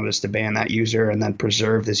it. They wanted us to ban that user and then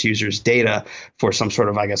preserve this user's data for some sort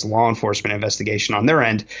of, I guess, law enforcement investigation on their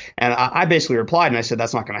end. And I basically replied and I said,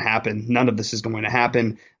 that's not going to happen. None of this is going to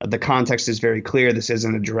happen. The context is very clear. This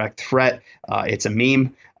isn't a direct threat. It's a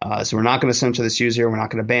meme. So we're not going to censor this user. We're not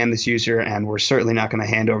going to ban this user, and we're certainly not going to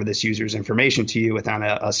hand over this user's information to you without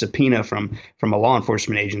a subpoena from a law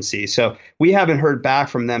enforcement agency. So we haven't heard back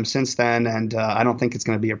from them since then, and I don't think it's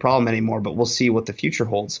going to be a problem anymore, but we'll see what the future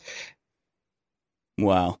holds.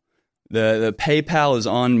 Wow. The PayPal is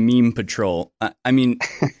on meme patrol. I mean,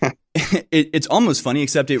 it's almost funny,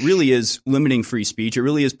 except it really is limiting free speech. It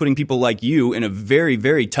really is putting people like you in a very,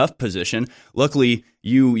 very tough position. Luckily,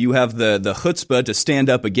 you have the chutzpah to stand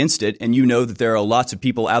up against it, and you know that there are lots of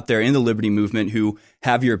people out there in the liberty movement who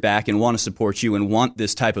have your back and want to support you and want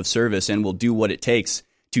this type of service and will do what it takes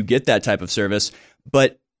to get that type of service.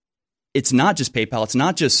 But it's not just PayPal. It's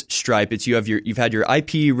not just Stripe. You've had your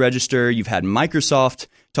IP register. You've had Microsoft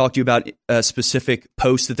talk to you about a specific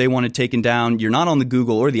post that they wanted taken down. You're not on the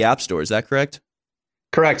Google or the App Store. Is that correct?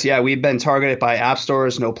 Correct. Yeah, we've been targeted by app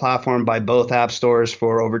stores, no platform by both app stores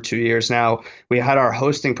for over 2 years now. We had our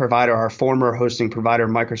hosting provider, our former hosting provider,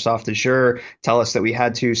 Microsoft Azure, tell us that we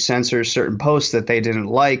had to censor certain posts that they didn't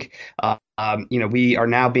like. We are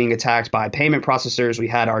now being attacked by payment processors. We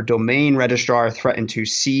had our domain registrar threaten to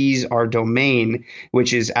seize our domain,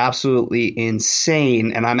 which is absolutely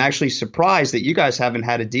insane. And I'm actually surprised that you guys haven't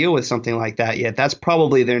had to deal with something like that yet. That's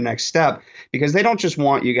probably their next step, because they don't just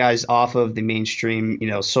want you guys off of the mainstream,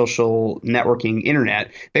 social networking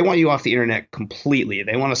internet. They want you off the internet completely.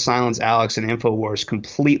 They want to silence Alex and InfoWars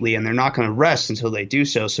completely, and they're not going to rest until they do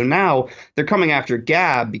so. So now they're coming after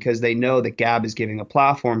Gab because they know that Gab is giving a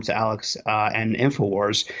platform to Alex and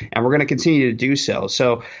InfoWars, and we're going to continue to do so.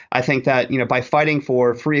 So I think that, by fighting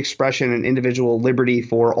for free expression and individual liberty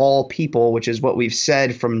for all people, which is what we've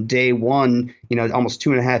said from day one, almost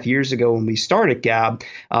 2.5 years ago when we started Gab,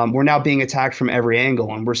 we're now being attacked from every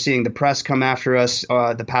angle, and we're seeing the press come after us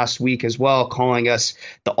the past week as well, calling us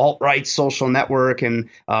the alt-right social network and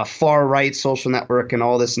far-right social network and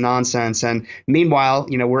all this nonsense. And meanwhile,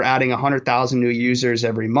 we're adding 100,000 new users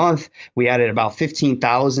every month. We added about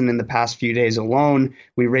 15,000 in the past few days alone.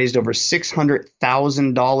 We raised over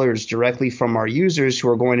 $600,000 directly from our users who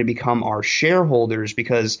are going to become our shareholders,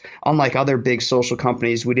 because unlike other big social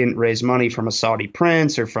companies, we didn't raise money from a Saudi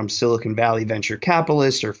prince or from Silicon Valley venture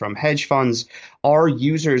capitalists or from hedge funds. Our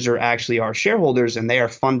users are actually our shareholders, and they are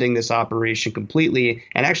funding this operation completely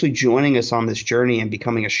and actually joining us on this journey and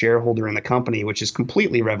becoming a shareholder in the company, which is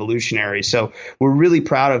completely revolutionary. So we're really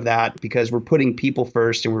proud of that, because we're putting people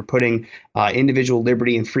first, and we're putting individual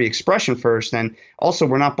liberty and free expression first. And also,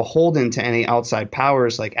 we're not beholden to any outside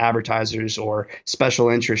powers like advertisers or special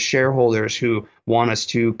interest shareholders who want us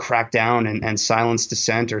to crack down and silence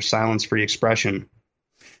dissent or silence free expression.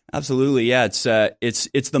 Absolutely, yeah.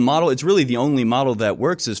 It's the model. It's really the only model that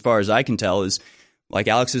works, as far as I can tell. Is, like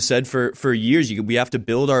Alex has said for years, we have to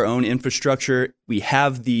build our own infrastructure. We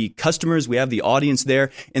have the customers, we have the audience there.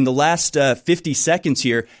 In the last 50 seconds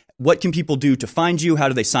here, what can people do to find you? How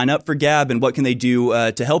do they sign up for Gab, and what can they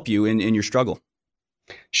do to help you in your struggle?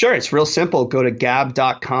 Sure. It's real simple. Go to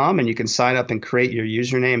gab.com and you can sign up and create your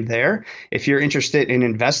username there. If you're interested in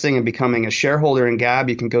investing and becoming a shareholder in Gab,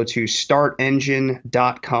 you can go to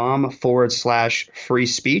startengine.com/free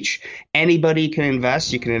speech. Anybody can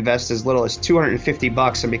invest. You can invest as little as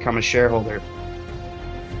 $250 and become a shareholder.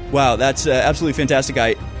 Wow, that's absolutely fantastic.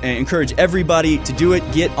 I encourage everybody to do it.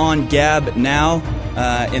 Get on Gab now,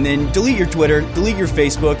 and then delete your Twitter, delete your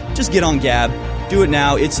Facebook. Just get on Gab. Do it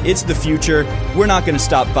now. It's the future. We're not going to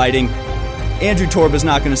stop fighting. Andrew Torba's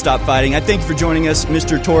not going to stop fighting. I thank you for joining us,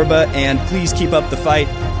 Mr. Torba, and please keep up the fight.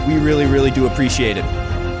 We really, really do appreciate it.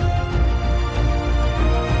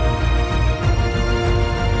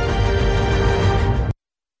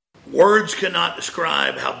 Words cannot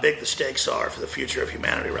describe how big the stakes are for the future of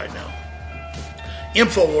humanity right now.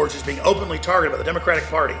 InfoWars is being openly targeted by the Democratic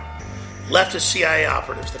Party, leftist CIA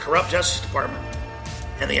operatives, the corrupt Justice Department,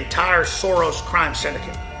 and the entire Soros crime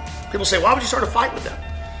syndicate. People say, why would you start a fight with them?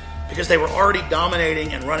 Because they were already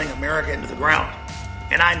dominating and running America into the ground.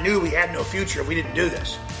 And I knew we had no future if we didn't do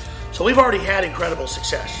this. So we've already had incredible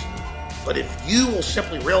success. But if you will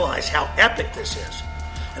simply realize how epic this is,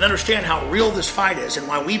 and understand how real this fight is and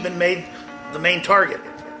why we've been made the main target,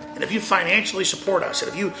 and if you financially support us,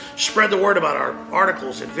 and if you spread the word about our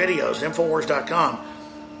articles and videos at Infowars.com,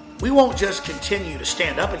 We won't just continue to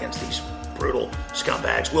stand up against these brutal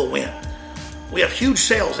scumbags. We'll win. We have huge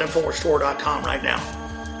sales at InfoWarsStore.com right now.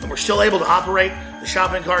 And we're still able to operate the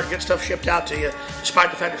shopping cart, get stuff shipped out to you,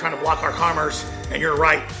 despite the fact they're trying to block our commerce and your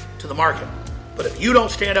right to the market. But if you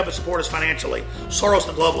don't stand up and support us financially, Soros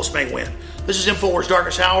and the globalists may win. This is InfoWars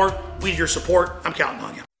Darkest Hour. We need your support. I'm counting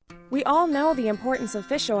on you. We all know the importance of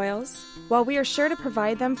fish oils. While we are sure to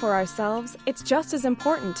provide them for ourselves, it's just as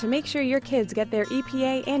important to make sure your kids get their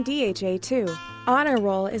EPA and DHA too. Honor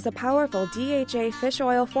Roll is a powerful DHA fish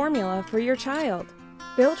oil formula for your child.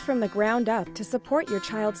 Built from the ground up to support your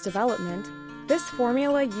child's development, this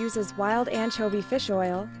formula uses wild anchovy fish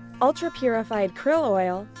oil, ultra-purified krill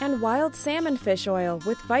oil, and wild salmon fish oil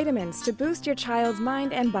with vitamins to boost your child's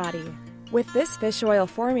mind and body. With this fish oil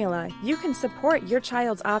formula, you can support your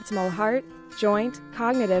child's optimal heart, joint,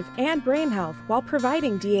 cognitive, and brain health while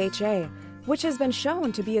providing DHA, which has been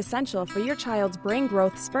shown to be essential for your child's brain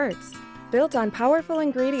growth spurts. Built on powerful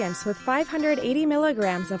ingredients with 580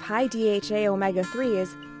 milligrams of high DHA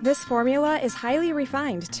omega-3s, this formula is highly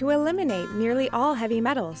refined to eliminate nearly all heavy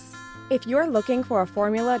metals. If you're looking for a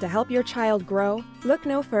formula to help your child grow, look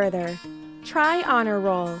no further. Try Honor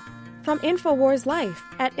Roll from InfoWars Life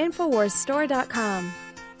at InfoWarsStore.com.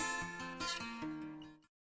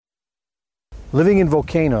 Living in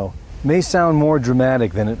Volcano may sound more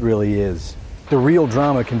dramatic than it really is. The real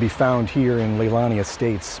drama can be found here in Leilani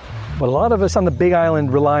Estates. But a lot of us on the Big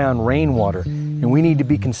Island rely on rainwater, and we need to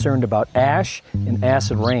be concerned about ash and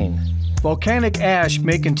acid rain. Volcanic ash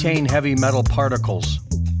may contain heavy metal particles,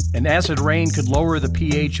 and acid rain could lower the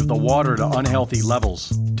pH of the water to unhealthy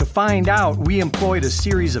levels. To find out, we employed a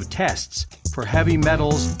series of tests for heavy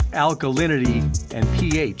metals, alkalinity, and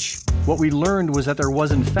pH. What we learned was that there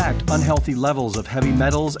was in fact unhealthy levels of heavy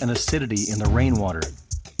metals and acidity in the rainwater.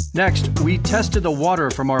 Next, we tested the water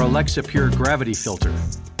from our Alexa Pure gravity filter.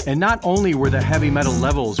 And not only were the heavy metal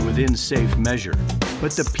levels within safe measure,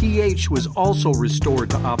 but the pH was also restored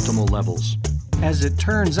to optimal levels. As it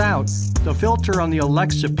turns out, the filter on the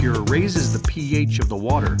Alexa Pure raises the pH of the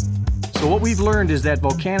water. So what we've learned is that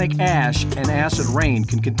volcanic ash and acid rain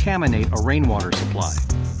can contaminate a rainwater supply.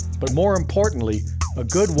 But more importantly, a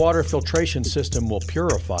good water filtration system will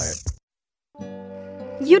purify it.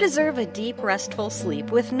 You deserve a deep, restful sleep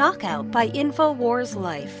with Knockout by InfoWars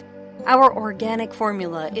Life. Our organic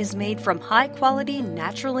formula is made from high-quality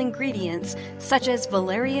natural ingredients such as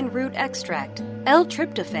valerian root extract,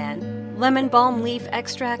 L-tryptophan, lemon balm leaf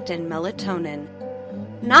extract, and melatonin.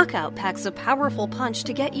 Knockout packs a powerful punch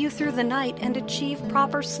to get you through the night and achieve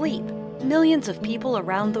proper sleep. Millions of people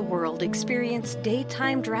around the world experience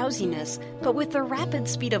daytime drowsiness, but with the rapid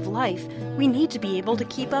speed of life, we need to be able to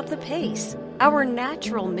keep up the pace. Our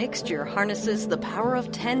natural mixture harnesses the power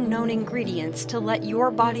of 10 known ingredients to let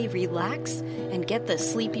your body relax and get the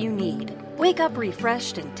sleep you need. Wake up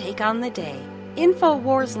refreshed and take on the day.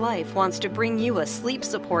 InfoWars Life wants to bring you a sleep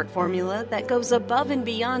support formula that goes above and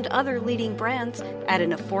beyond other leading brands at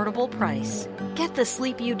an affordable price. Get the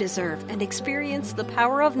sleep you deserve and experience the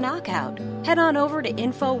power of Knockout. Head on over to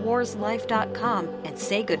InfoWarsLife.com and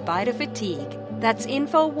say goodbye to fatigue. That's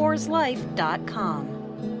InfoWarsLife.com.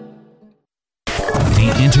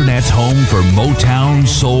 The Internet's home for Motown,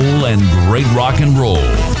 soul, and great rock and roll.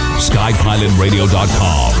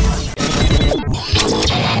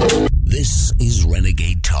 SkyPilotRadio.com. This is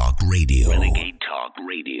Renegade Talk Radio. Renegade Talk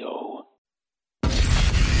Radio.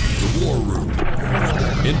 The War Room.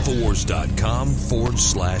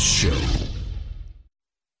 Infowars.com/show.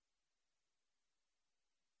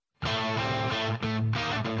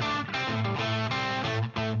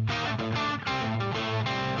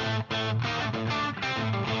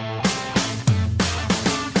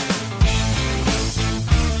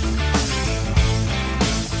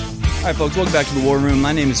 All right, folks, welcome back to the War Room.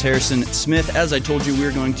 My name is Harrison Smith. As I told you,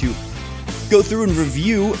 we're going to go through and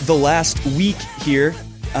review the last week here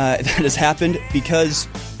that has happened, because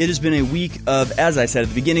it has been a week of, as I said at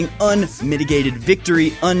the beginning, unmitigated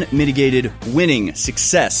victory, unmitigated winning,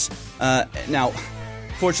 success. Now,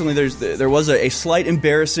 fortunately, there was a slight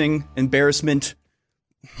embarrassment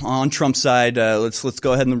on Trump's side. Let's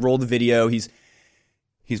go ahead and roll the video. He's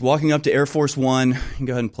walking up to Air Force One. You can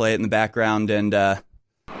go ahead and play it in the background, and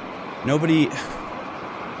nobody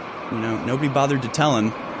bothered to tell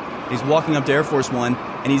him. He's walking up to Air Force One,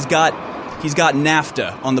 and he's got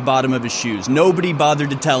NAFTA on the bottom of his shoes. Nobody bothered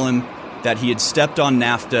to tell him that he had stepped on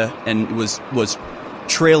NAFTA and was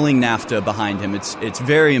trailing NAFTA behind him. It's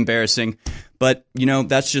very embarrassing, but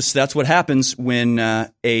that's what happens when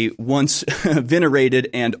a once venerated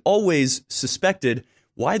and always suspected,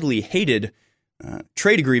 widely hated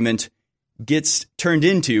trade agreement gets turned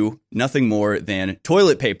into nothing more than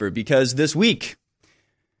toilet paper, because this week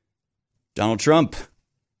Donald Trump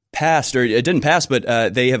passed, or it didn't pass,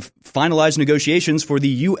 but they have finalized negotiations for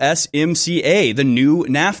the USMCA, the new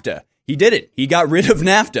NAFTA. He did it. He got rid of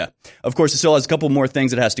NAFTA. Of course, it still has a couple more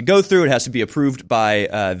things it has to go through. It has to be approved by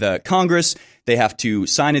the Congress. They have to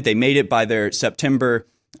sign it. They made it by their September,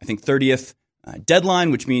 I think, 30th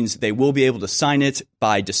deadline, which means they will be able to sign it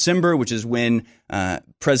by December, which is when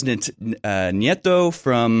President Nieto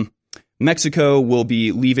from Mexico will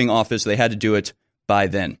be leaving office. They had to do it by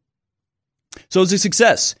then. So it was a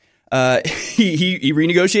success. He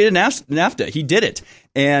renegotiated NAFTA. He did it.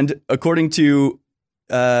 And according to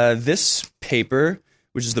this paper,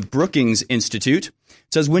 which is the Brookings Institute,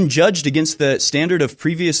 it says, when judged against the standard of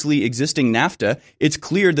previously existing NAFTA, it's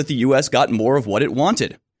clear that the U.S. got more of what it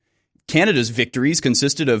wanted. Canada's victories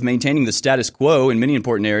consisted of maintaining the status quo in many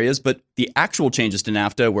important areas, but the actual changes to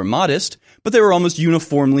NAFTA were modest, but they were almost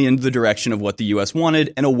uniformly in the direction of what the U.S.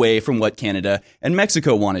 wanted and away from what Canada and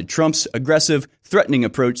Mexico wanted. Trump's aggressive, threatening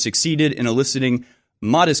approach succeeded in eliciting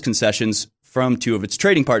modest concessions from two of its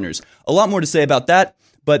trading partners. A lot more to say about that,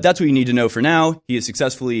 but that's what you need to know for now. He has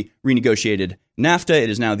successfully renegotiated NAFTA. It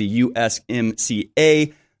is now the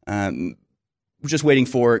USMCA, just waiting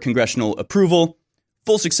for congressional approval.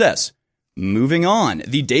 Full success. Moving on,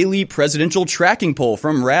 the daily presidential tracking poll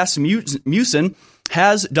from Rasmussen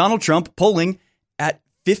has Donald Trump polling at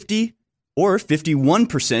 50 or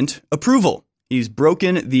 51% approval. He's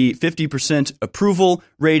broken the 50% approval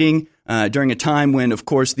rating during a time when, of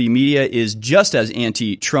course, the media is just as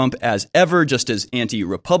anti-Trump as ever, just as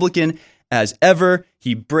anti-Republican as ever.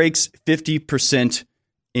 He breaks 50%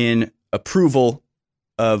 in approval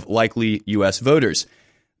of likely U.S. voters.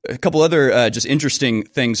 A couple other just interesting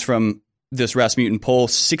things from this Rasmussen poll.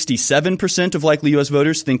 67% of likely U.S.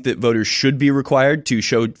 voters think that voters should be required to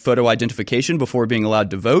show photo identification before being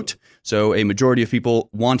allowed to vote. So a majority of people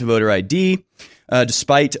want a voter ID.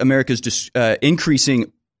 Despite America's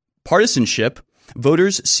increasing partisanship,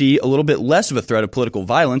 voters see a little bit less of a threat of political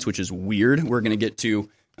violence, which is weird. We're going to get to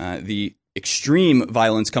the extreme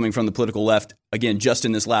violence coming from the political left, again, just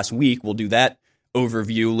in this last week. We'll do that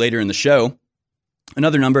overview later in the show.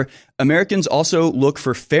 Another number, Americans also look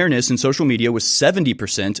for fairness in social media, with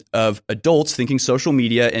 70% of adults thinking social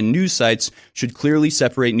media and news sites should clearly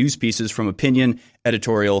separate news pieces from opinion,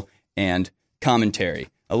 editorial, and commentary.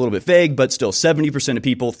 A little bit vague, but still 70% of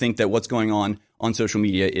people think that what's going on social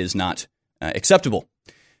media is not acceptable.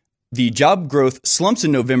 The job growth slumps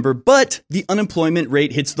in November, but the unemployment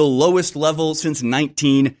rate hits the lowest level since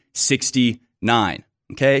 1969.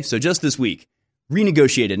 Okay, so just this week,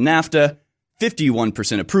 renegotiated NAFTA,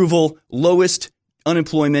 51% approval, lowest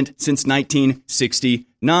unemployment since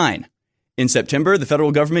 1969. In September, the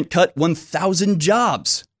federal government cut 1,000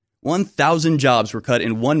 jobs. 1,000 jobs were cut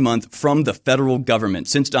in 1 month from the federal government.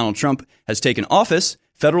 Since Donald Trump has taken office,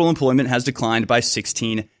 federal employment has declined by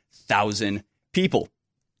 16,000 people.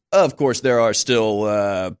 Of course, there are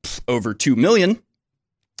still over 2 million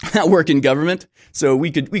that work in government, so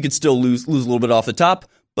we could still lose a little bit off the top,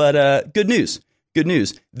 but good news. Good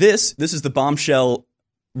news. This is the bombshell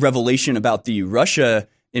revelation about the Russia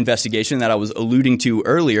investigation that I was alluding to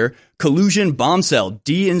earlier. Collusion bombshell.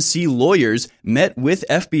 DNC lawyers met with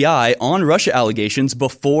FBI on Russia allegations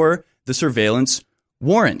before the surveillance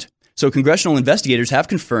warrant. So congressional investigators have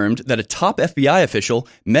confirmed that a top FBI official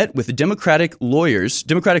met with the Democratic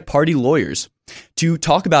Party lawyers to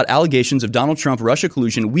talk about allegations of Donald Trump Russia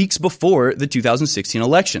collusion weeks before the 2016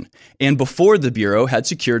 election and before the Bureau had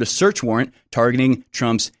secured a search warrant targeting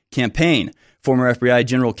Trump's campaign. Former FBI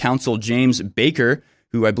General Counsel James Baker,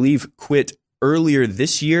 who I believe quit earlier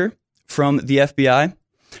this year from the FBI,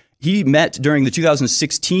 he met during the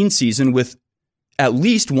 2016 season with at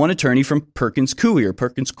least one attorney from Perkins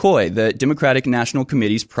Coie, the Democratic National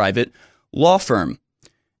Committee's private law firm.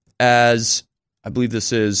 As I believe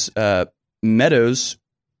this is Meadows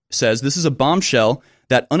says, this is a bombshell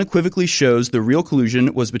that unequivocally shows the real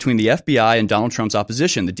collusion was between the FBI and Donald Trump's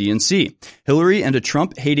opposition, the DNC, Hillary, and a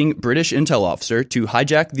Trump-hating British intel officer to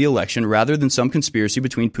hijack the election rather than some conspiracy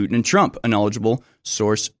between Putin and Trump, a knowledgeable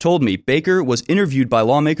source told me. Baker was interviewed by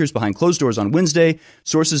lawmakers behind closed doors on Wednesday.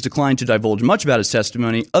 Sources declined to divulge much about his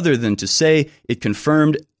testimony other than to say it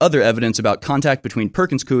confirmed other evidence about contact between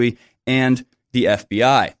Perkins Coie and the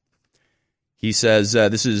FBI. He says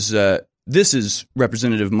this is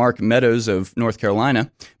Representative Mark Meadows of North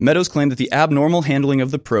Carolina. Meadows claimed that the abnormal handling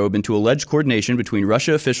of the probe into alleged coordination between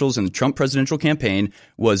Russia officials and the Trump presidential campaign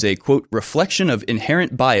was a, quote, reflection of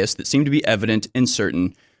inherent bias that seemed to be evident in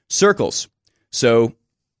certain circles. So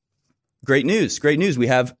great news. Great news. We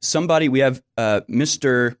have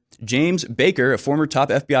Mr. James Baker, a former top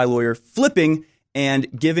FBI lawyer, flipping and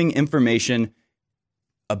giving information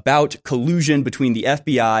about collusion between the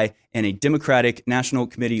FBI and a Democratic National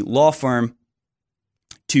Committee law firm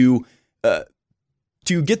to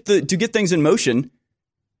get things in motion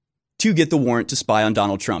to get the warrant to spy on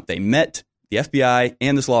Donald Trump. They met the FBI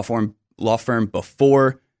and this law firm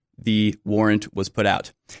before the warrant was put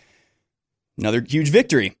out. Another huge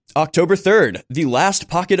victory. October 3rd, the last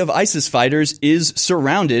pocket of ISIS fighters is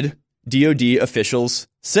surrounded, DOD officials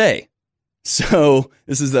say. So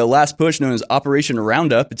this is the last push known as Operation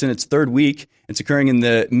Roundup. It's in its third week. It's occurring in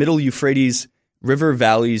the Middle Euphrates River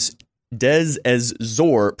Valley's Des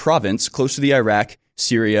Ez-Zor province, close to the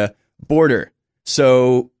Iraq-Syria border.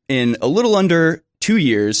 So in a little under 2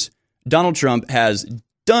 years, Donald Trump has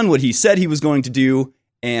done what he said he was going to do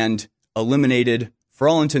and eliminated, for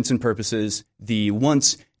all intents and purposes, the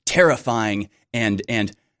once terrifying and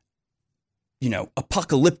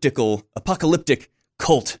apocalyptic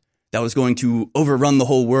cult that was going to overrun the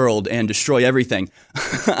whole world and destroy everything.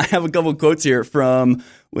 I have a couple quotes here from,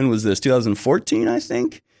 when was this? 2014, I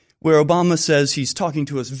think, where Obama says he's talking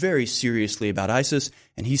to us very seriously about ISIS,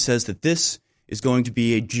 and he says that this is going to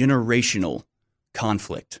be a generational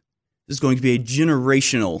conflict. This is going to be a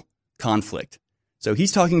generational conflict. So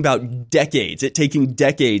he's talking about decades, it taking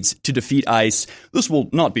decades to defeat ISIS. This will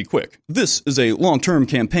not be quick. This is a long-term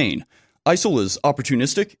campaign. ISIL is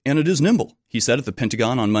opportunistic and it is nimble, he said at the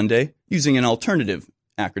Pentagon on Monday, using an alternative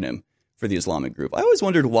acronym for the Islamic group. I always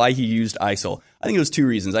wondered why he used ISIL. I think it was two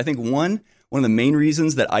reasons. I think one of the main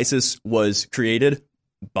reasons that ISIS was created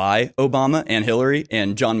by Obama and Hillary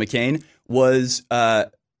and John McCain was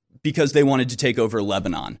because they wanted to take over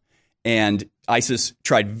Lebanon. And ISIS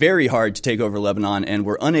tried very hard to take over Lebanon and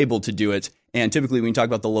were unable to do it. And typically when you talk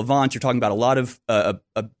about the Levant, you're talking about a lot of a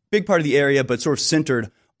big part of the area, but sort of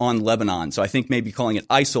centered on Lebanon. So I think maybe calling it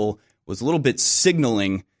ISIL was a little bit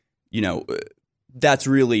signaling, that's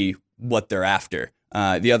really what they're after.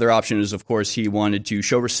 The other option is, of course, he wanted to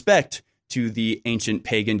show respect to the ancient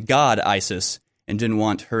pagan god ISIS and didn't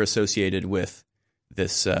want her associated with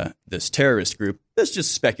this terrorist group. That's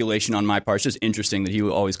just speculation on my part. It's just interesting that he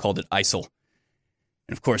always called it ISIL.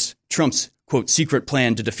 And of course, Trump's, quote, secret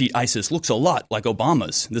plan to defeat ISIS looks a lot like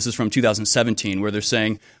Obama's. This is from 2017, where they're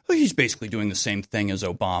saying, oh, he's basically doing the same thing as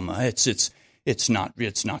Obama. It's not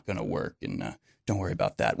going to work, and don't worry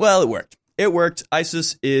about that. Well, it worked. It worked.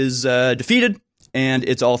 ISIS is defeated, and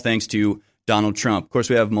it's all thanks to Donald Trump. Of course,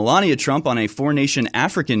 we have Melania Trump on a four-nation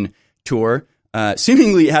African tour,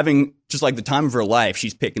 seemingly having just like the time of her life.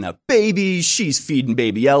 She's picking up babies. She's feeding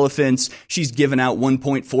baby elephants. She's given out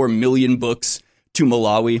 1.4 million books to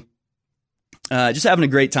Malawi. Just having a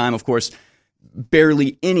great time, of course.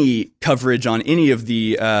 Barely any coverage on any of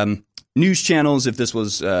the news channels. If this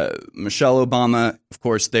was Michelle Obama, of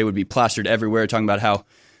course, they would be plastered everywhere talking about how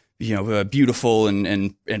beautiful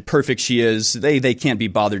and perfect she is. They can't be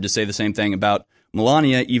bothered to say the same thing about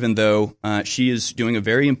Melania, even though she is doing a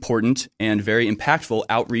very important and very impactful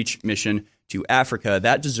outreach mission to Africa.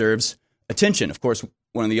 That deserves attention. Of course,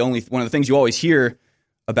 one of the things you always hear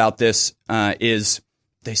about this is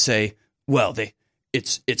they say, well,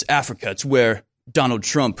 it's Africa. It's where Donald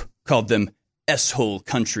Trump called them S-hole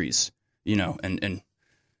countries, and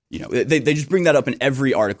they just bring that up in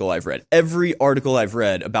every article I've read. Every article I've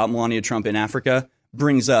read about Melania Trump in Africa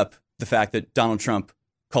brings up the fact that Donald Trump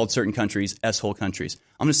called certain countries S-hole countries.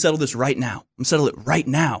 I'm going to settle this right now. I'm going to settle it right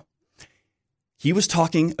now. He was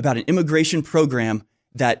talking about an immigration program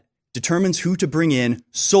that determines who to bring in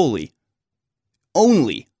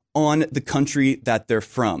only on the country that they're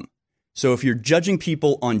from. So if you're judging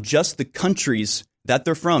people on just the countries that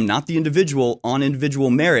they're from, not the individual on individual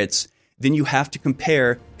merits, then you have to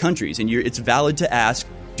compare countries. And it's valid to ask,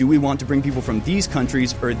 do we want to bring people from these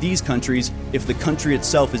countries or these countries if the country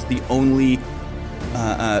itself is the only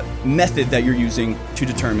method that you're using to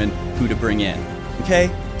determine who to bring in? Okay?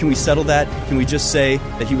 Can we settle that? Can we just say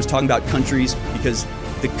that he was talking about countries because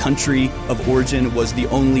the country of origin was the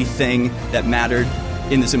only thing that mattered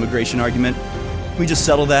in this immigration argument? Can we just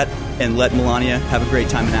settle that and let Melania have a great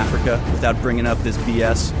time in Africa without bringing up this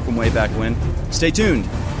BS from way back when? Stay tuned.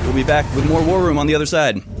 We'll be back with more War Room on the other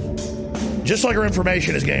side. Just like our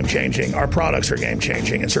information is game-changing, our products are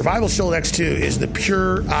game-changing. And Survival Shield X2 is the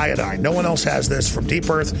pure iodine. No one else has this, from deep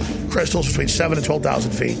earth crystals between 7,000 and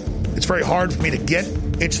 12,000 feet. It's very hard for me to get.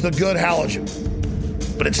 It's the good halogen.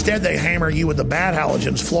 But instead, they hammer you with the bad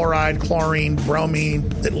halogens, fluoride, chlorine, bromine,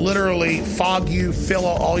 that literally fog you, fill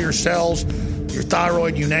all your cells, your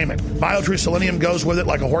thyroid, you name it. BioTrue Selenium goes with it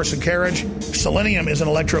like a horse and carriage. Selenium is an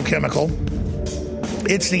electrochemical.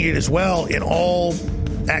 it's needed as well in all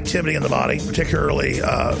activity in the body, particularly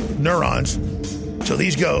neurons. So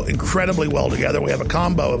these go incredibly well together. We have a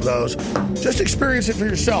combo of those. Just experience it for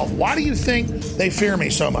yourself. Why do you think they fear me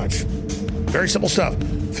so much? Very simple stuff.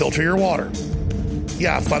 Filter your water.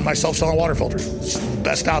 Yeah, I find myself selling water filters. It's the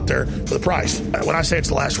best out there for the price. When I say it's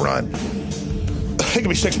the last run, it could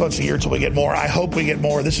be 6 months a year until we get more. I hope we get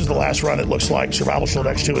more. This is the last run, it looks like. Survival Shield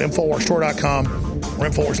X2 at InfoWarsStore.com or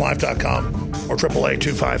InfoWarsLife.com or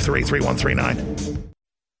 888-253-3139.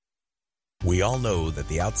 We all know that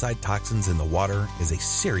the outside toxins in the water is a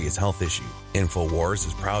serious health issue. InfoWars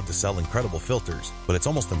is proud to sell incredible filters, but it's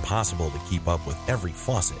almost impossible to keep up with every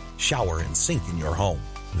faucet, shower, and sink in your home.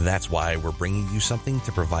 That's why we're bringing you something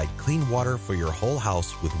to provide clean water for your whole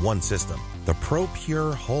house with one system. The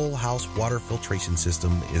ProPure Whole House Water Filtration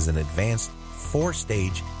System is an advanced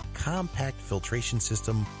 4-stage compact filtration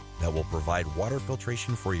system that will provide water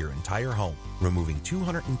filtration for your entire home, removing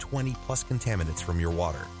 220 plus contaminants from your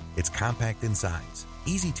water. It's compact in size,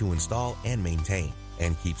 easy to install and maintain,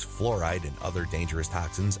 and keeps fluoride and other dangerous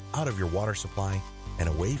toxins out of your water supply and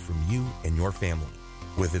away from you and your family.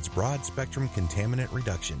 With its broad-spectrum contaminant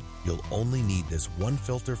reduction, you'll only need this one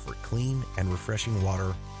filter for clean and refreshing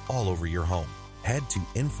water all over your home. Head to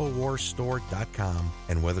InfoWarsStore.com,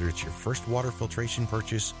 and whether it's your first water filtration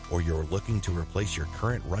purchase or you're looking to replace your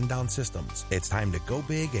current rundown systems, it's time to go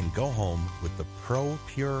big and go home with the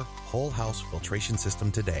ProPure Whole House Filtration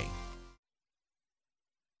System today.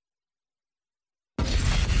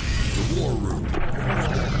 The War Room.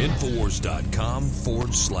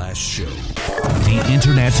 Infowars.com/show. The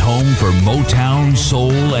Internet's home for Motown,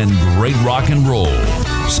 soul, and great rock and roll.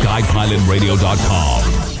 SkyPilotRadio.com.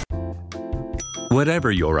 Whatever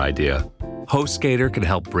your idea, HostGator can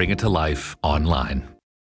help bring it to life online.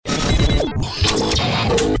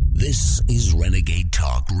 This is Renegade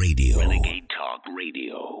Talk Radio. Renegade Talk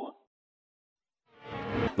Radio.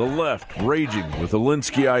 The left raging with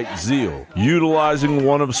Alinskyite zeal, utilizing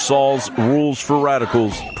one of Saul's rules for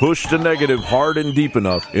radicals, pushed a negative hard and deep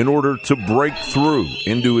enough in order to break through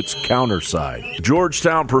into its counter side.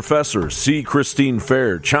 Georgetown professor C. Christine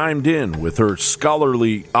Fair chimed in with her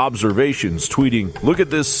scholarly observations, tweeting, "Look at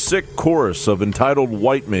this sick chorus of entitled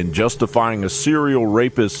white men justifying a serial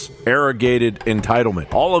rapist's arrogated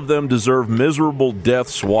entitlement. All of them deserve miserable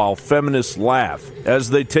deaths while feminists laugh as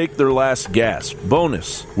they take their last gasp.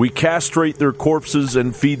 Bonus, we castrate their corpses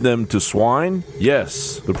and feed them to swine?"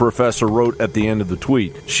 Yes, the professor wrote at the end of the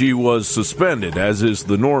tweet. She was suspended, as is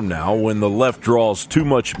the norm now when the left draws too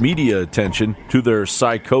much media attention to their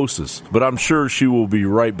psychosis. But I'm sure she will be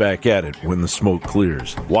right back at it when the smoke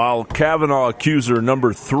clears. While Kavanaugh accuser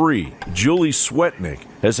number 3, Julie Swetnick,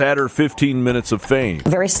 has had her 15 minutes of fame.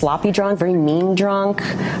 Very sloppy drunk, very mean drunk.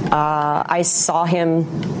 I saw him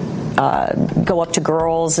go up to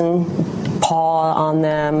girls and paw on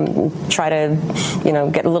them, try to,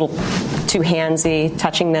 get a little too handsy,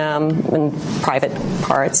 touching them in private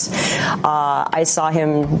parts. I saw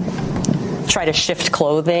him try to shift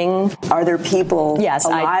clothing. Are there people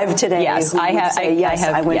alive today who would say,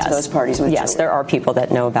 I went to those parties with you? Yes, there are people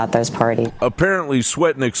that know about those parties. Apparently,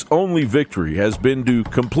 Swetnick's only victory has been to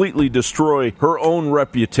completely destroy her own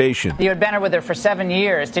reputation. You had been with her for 7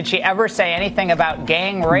 years. Did she ever say anything about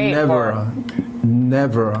gang rape?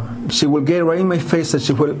 Never. She will get right in my face and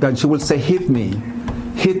she will say, hit me,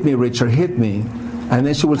 Richard, hit me. And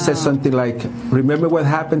then she would say something like, remember what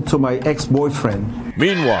happened to my ex-boyfriend.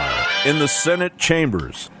 Meanwhile, in the Senate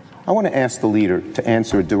chambers, I want to ask the leader to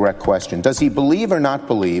answer a direct question. Does he believe or not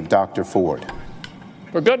believe Dr. Ford?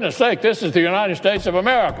 For goodness sake, this is the United States of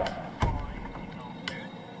America.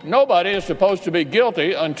 Nobody is supposed to be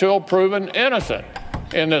guilty until proven innocent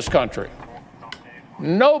in this country.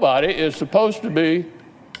 Nobody is supposed to be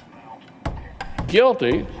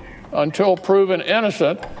guilty until proven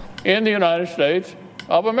innocent in the United States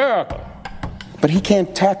of America. But he can't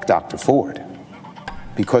attack Dr. Ford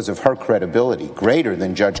because of her credibility greater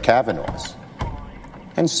than Judge Kavanaugh's.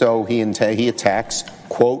 And so he attacks,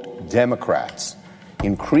 quote, Democrats,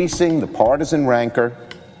 increasing the partisan rancor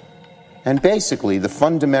and basically the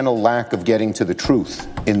fundamental lack of getting to the truth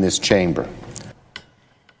in this chamber.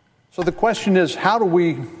 So the question is, how do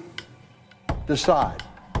we decide?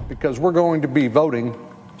 Because we're going to be voting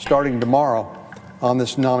starting tomorrow on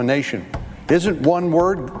this nomination. Isn't it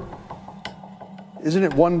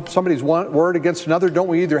somebody's one word against another? Don't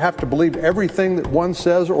we either have to believe everything that one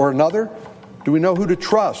says or another? Do we know who to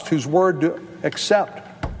trust, whose word to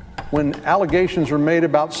accept? When allegations are made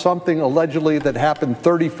about something allegedly that happened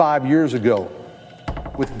 35 years ago,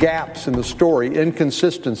 with gaps in the story,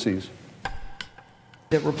 inconsistencies,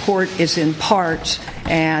 The report is in parts,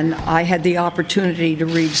 and I had the opportunity to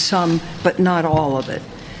read some, but not all of it.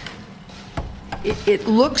 It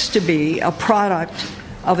looks to be a product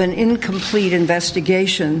of an incomplete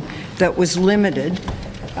investigation that was limited,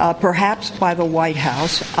 perhaps by the White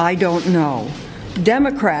House. I don't know.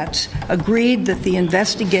 Democrats agreed that the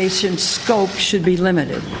investigation scope should be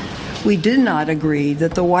limited. We did not agree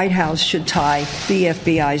that the White House should tie the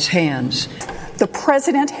FBI's hands. The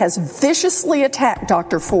president has viciously attacked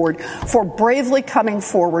Dr. Ford for bravely coming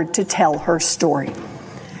forward to tell her story.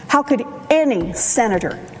 How could any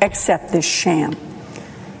senator accept this sham?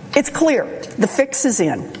 It's clear the fix is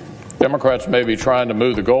in. Democrats may be trying to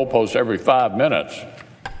move the goalpost every 5 minutes,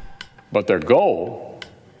 but their goal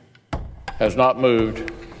has not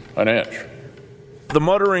moved an inch. The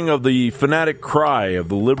muttering of the fanatic cry of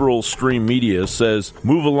the liberal stream media says,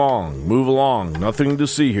 move along, nothing to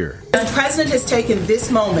see here. The president has taken this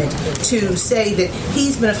moment to say that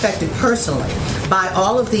he's been affected personally by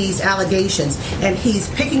all of these allegations, and he's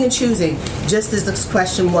picking and choosing, just as this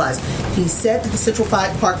question was. He said that the Central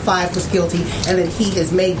Park Five was guilty, and that he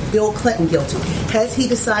has made Bill Clinton guilty. Has he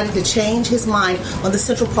decided to change his mind on the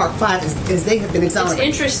Central Park Five as they have been exonerated?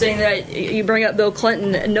 It's interesting that you bring up Bill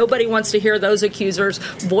Clinton. Nobody wants to hear those accusers'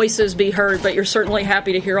 voices be heard, but you're certainly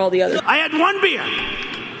happy to hear all the others. I had one beer.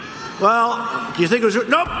 Well, do you think it was?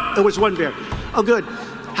 Nope, it was one beer. Oh, good.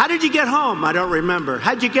 How did you get home? I don't remember.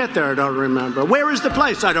 How'd you get there? I don't remember. Where is the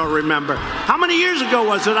place? I don't remember. How many years ago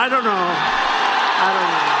was it? I don't know.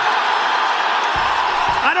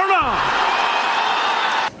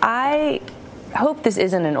 I hope this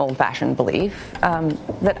isn't an old-fashioned belief,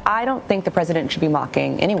 that I don't think the president should be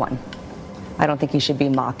mocking anyone. I don't think he should be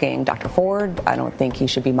mocking Dr. Ford. I don't think he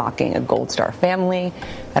should be mocking a Gold Star family.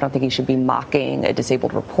 I don't think he should be mocking a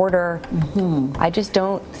disabled reporter. I just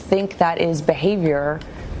don't think that is behavior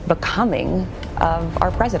becoming of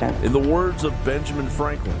our president. In the words of Benjamin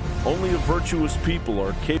Franklin, only a virtuous people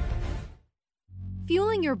are capable.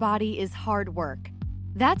 Fueling your body is hard work.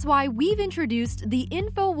 That's why we've introduced the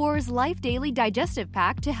InfoWars Life Daily Digestive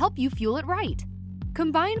Pack to help you fuel it right.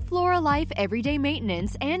 Combine Flora Life Everyday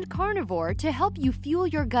Maintenance and Carnivore to help you fuel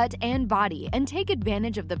your gut and body and take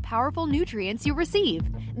advantage of the powerful nutrients you receive.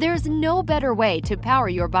 There's no better way to power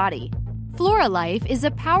your body. Flora Life is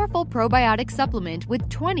a powerful probiotic supplement with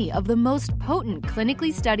 20 of the most potent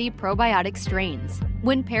clinically studied probiotic strains.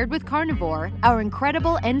 When paired with Carnivore, our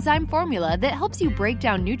incredible enzyme formula that helps you break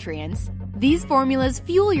down nutrients, these formulas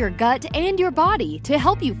fuel your gut and your body to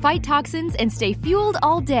help you fight toxins and stay fueled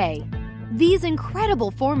all day. These incredible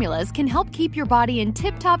formulas can help keep your body in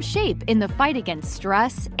tip-top shape in the fight against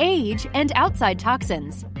stress, age, and outside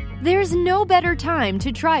toxins. There's no better time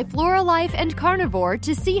to try Flora Life and Carnivore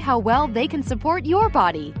to see how well they can support your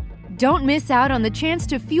body. Don't miss out on the chance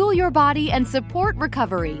to fuel your body and support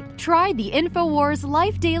recovery. Try the InfoWars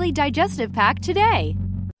Life Daily Digestive Pack today.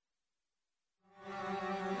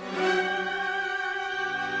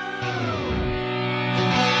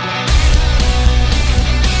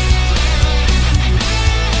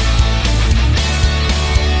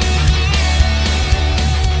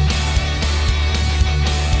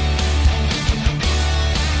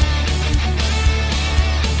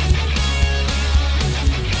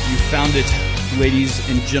 Found it, ladies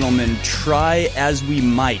and gentlemen. Try as we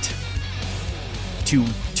might to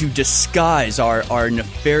disguise our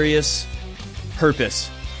nefarious purpose.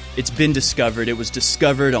 It's been discovered. It was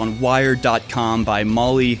discovered on Wired.com by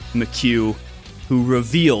Molly McHugh, who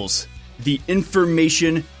reveals the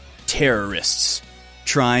information terrorists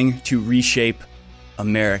trying to reshape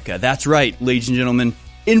America. That's right, ladies and gentlemen.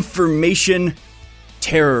 Information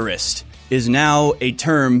terrorist is now a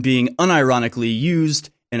term being unironically used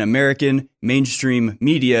in American mainstream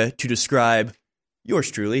media to describe yours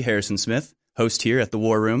truly, Harrison Smith, host here at the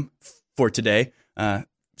War Room for today,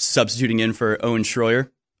 substituting in for Owen Schroyer.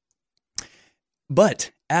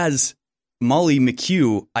 But as Molly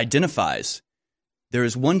McHugh identifies, there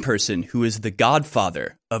is one person who is the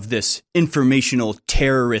godfather of this informational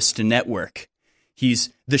terrorist network. He's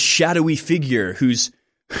the shadowy figure who's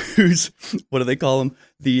what do they call him?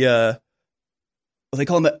 They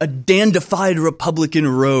call him a dandified Republican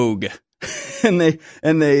rogue, and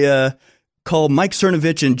they call Mike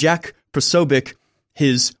Cernovich and Jack Posobiec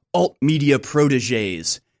his alt media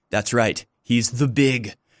proteges. That's right, he's the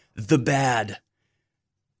big, the bad,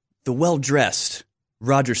 the well-dressed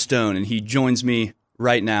Roger Stone, and he joins me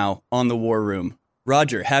right now on the War Room.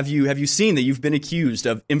 Roger, have you seen that you've been accused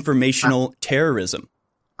of informational terrorism?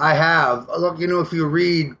 I have. Look, if you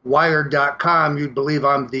read Wired.com, you'd believe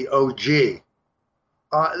I'm the OG.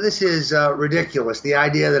 This is ridiculous. The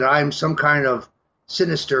idea that I'm some kind of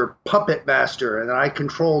sinister puppet master, and that I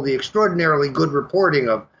control the extraordinarily good reporting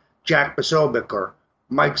of Jack Posobiec or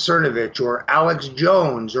Mike Cernovich or Alex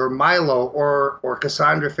Jones or Milo or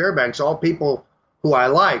Cassandra Fairbanks, all people who I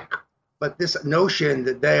like. But this notion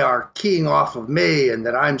that they are keying off of me and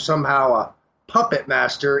that I'm somehow a puppet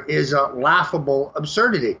master is a laughable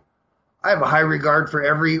absurdity. I have a high regard for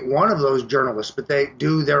every one of those journalists, but they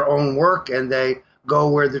do their own work and they go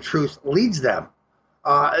where the truth leads them.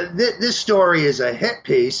 This story is a hit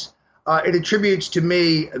piece. It attributes to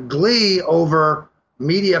me glee over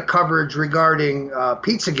media coverage regarding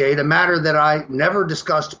Pizzagate, a matter that I never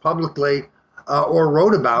discussed publicly or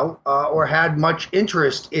wrote about or had much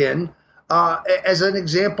interest in as an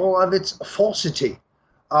example of its falsity.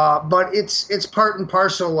 But it's part and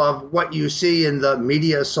parcel of what you see in the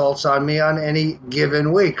media assaults on me on any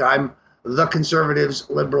given week. I'm the conservatives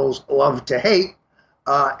liberals love to hate,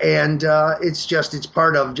 and it's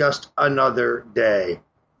part of just another day.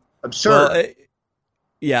 Absurd. Well,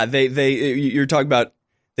 yeah, you're talking about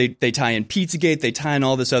they tie in Pizzagate, they tie in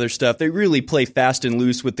all this other stuff. They really play fast and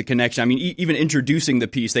loose with the connection. I mean, even introducing the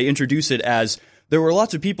piece, they introduce it as there were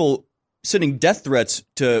lots of people sending death threats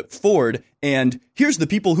to Ford, and here's the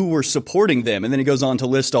people who were supporting them. And then he goes on to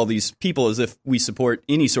list all these people as if we support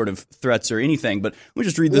any sort of threats or anything. But let me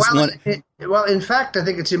just read this one. Well, in fact, I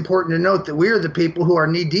think it's important to note that we're the people who are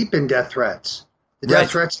knee-deep in death threats. The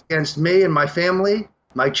death threats against me and my family,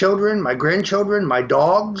 my children, my grandchildren, my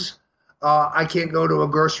dogs. I can't go to a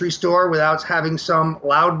grocery store without having some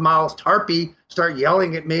loudmouthed harpy start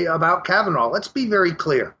yelling at me about Kavanaugh. Let's be very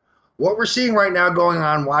clear. What we're seeing right now going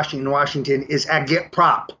on in Washington is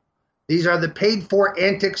agitprop. These are the paid-for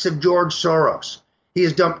antics of George Soros. He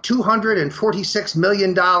has dumped $246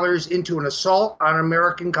 million into an assault on our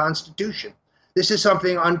American Constitution. This is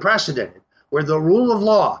something unprecedented, where the rule of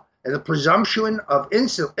law and the presumption of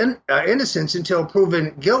innocence until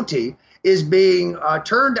proven guilty is being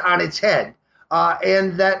turned on its head,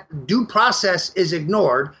 and that due process is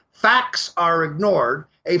ignored, facts are ignored,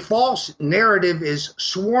 a false narrative is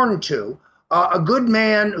sworn to. A good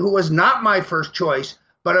man who was not my first choice,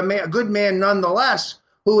 but a good man nonetheless,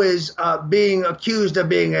 who is being accused of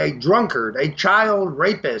being a drunkard, a child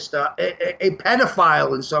rapist, a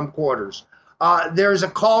pedophile in some quarters. There's a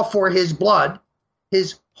call for his blood.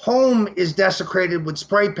 His home is desecrated with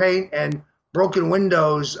spray paint and broken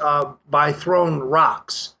windows by thrown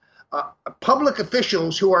rocks. Public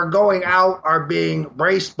officials who are going out are being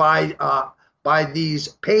braced by these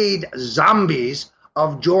paid zombies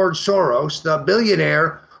of George Soros, the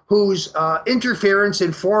billionaire whose interference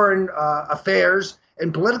in foreign affairs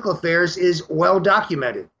and political affairs is well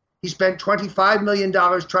documented. He spent $25 million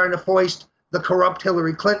trying to foist the corrupt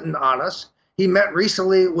Hillary Clinton on us. He met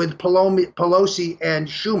recently with Pelosi and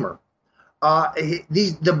Schumer.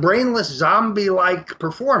 The brainless zombie-like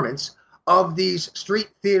performance of these street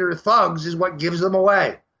theater thugs is what gives them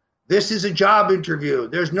away. This is a job interview.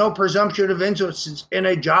 There's no presumption of innocence in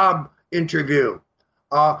a job interview.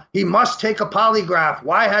 He must take a polygraph.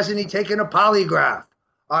 Why hasn't he taken a polygraph?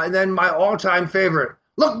 And then my all-time favorite,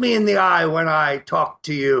 look me in the eye when I talk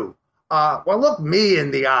to you. Well, look me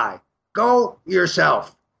in the eye. Go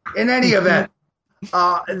yourself. In any event,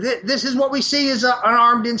 this is what we see as an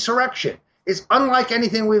armed insurrection. It's unlike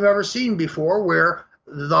anything we've ever seen before, where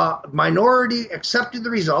the minority accepted the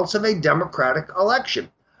results of a democratic election.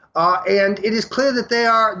 And it is clear that they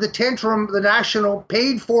are the tantrum, the national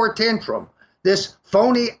paid-for tantrum, this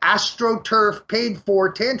phony AstroTurf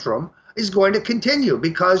paid-for tantrum is going to continue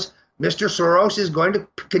because Mr. Soros is going to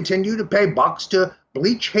continue to pay bucks to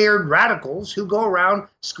bleach-haired radicals who go around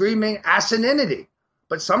screaming asininity.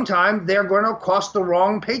 But sometime they're going to cost the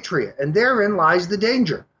wrong patriot, and therein lies the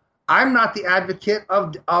danger. I'm not the advocate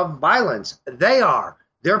of violence. They are.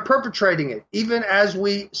 They're perpetrating it, even as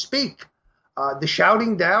we speak. The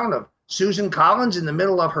shouting down of Susan Collins in the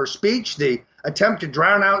middle of her speech, the attempt to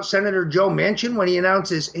drown out Senator Joe Manchin when he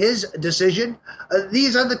announces his decision.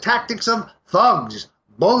 These are the tactics of thugs,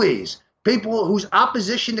 bullies, people whose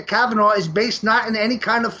opposition to Kavanaugh is based not in any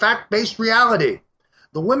kind of fact-based reality.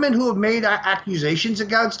 The women who have made accusations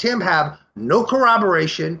against him have no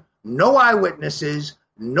corroboration, no eyewitnesses,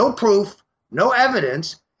 no proof, no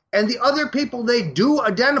evidence, and the other people they do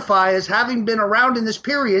identify as having been around in this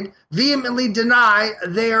period vehemently deny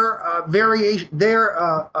their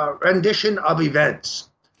rendition of events.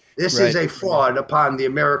 This is a fraud upon the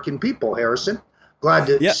American people, Harrison. Glad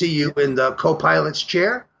to see you in the co-pilot's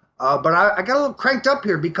chair. But I got a little cranked up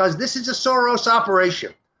here because this is a Soros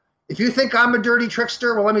operation. If you think I'm a dirty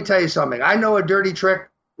trickster, well, let me tell you something. I know a dirty trick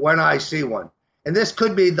when I see one. And this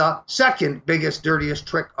could be the second biggest, dirtiest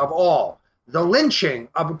trick of all. the lynching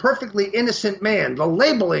of a perfectly innocent man, the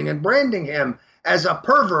labeling and branding him as a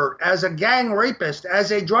pervert, as a gang rapist,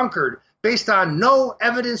 as a drunkard, based on no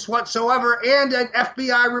evidence whatsoever, and an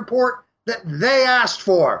FBI report that they asked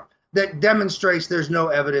for that demonstrates there's no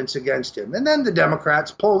evidence against him. And then the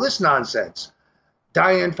Democrats pull this nonsense.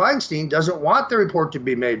 Dianne Feinstein doesn't want the report to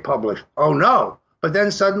be made public. Oh, no. But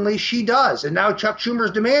then suddenly she does. And now Chuck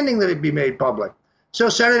Schumer's demanding that it be made public. So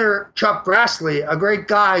Senator Chuck Grassley, a great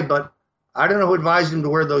guy, but I don't know who advised him to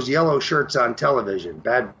wear those yellow shirts on television.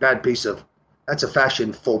 Bad piece of, that's a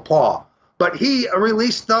fashion faux pas. But he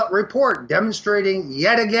released the report demonstrating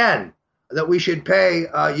yet again that we should pay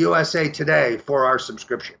USA Today for our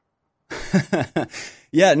subscription.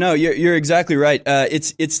 Yeah, no, you're exactly right.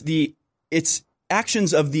 It's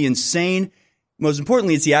actions of the insane. Most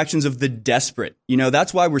importantly, it's the actions of the desperate. You know,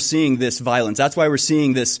 that's why we're seeing this violence. That's why we're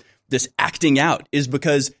seeing this acting out, is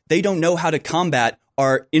because they don't know how to combat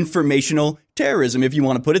our informational terrorism, if you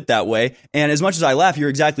want to put it that way. And as much as I laugh, you're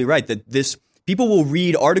exactly right that people will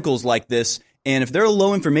read articles like this, and if they're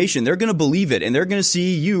low information, they're going to believe it, and they're going to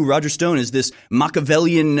see you, Roger Stone, as this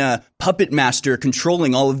Machiavellian puppet master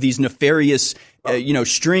controlling all of these nefarious,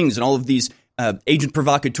 strings and all of these agent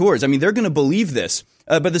provocateurs. I mean, they're going to believe this,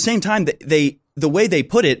 but at the same time, the way they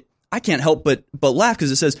put it, I can't help but laugh,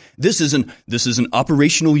 because it says this is an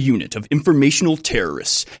operational unit of informational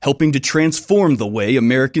terrorists helping to transform the way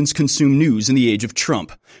Americans consume news in the age of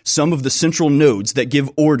Trump. Some of the central nodes that give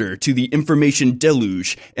order to the information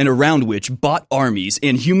deluge, and around which bot armies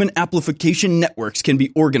and human amplification networks can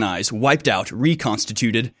be organized, wiped out,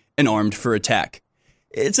 reconstituted, and armed for attack.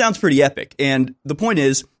 It sounds pretty epic. And the point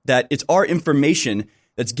is that it's our information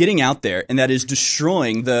that's getting out there and that is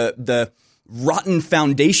destroying the rotten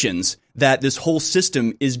foundations that this whole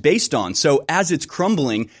system is based on. So as it's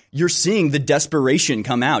crumbling, you're seeing the desperation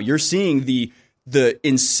come out. You're seeing the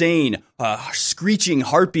insane screeching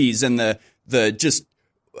harpies and one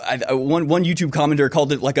YouTube commenter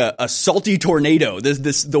called it like a salty tornado.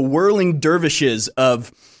 The whirling dervishes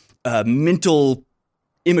of mental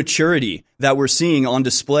immaturity that we're seeing on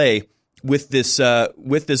display with this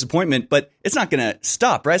appointment. But it's not going to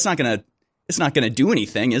stop, right? It's not going to do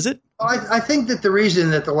anything, is it? I think that the reason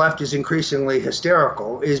that the left is increasingly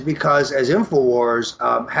hysterical is because, as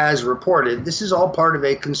InfoWars has reported, this is all part of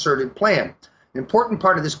a concerted plan. An important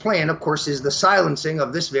part of this plan, of course, is the silencing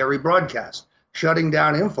of this very broadcast, shutting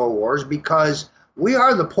down InfoWars, because we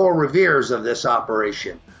are the Paul Reveres of this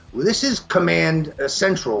operation. This is Command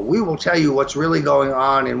Central. We will tell you what's really going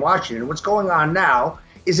on in Washington. What's going on now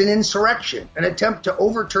is an insurrection, an attempt to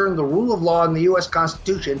overturn the rule of law in the U.S.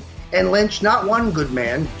 Constitution and lynch not one good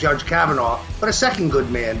man, Judge Kavanaugh, but a second good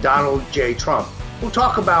man, Donald J. Trump. We'll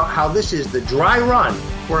talk about how this is the dry run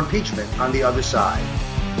for impeachment on the other side.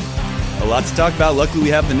 A lot to talk about. Luckily, we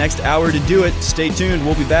have the next hour to do it. Stay tuned.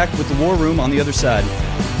 We'll be back with the War Room on the other side.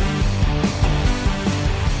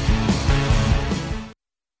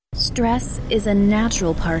 Stress is a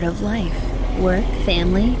natural part of life. Work,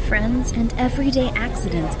 family, friends, and everyday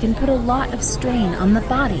accidents can put a lot of strain on the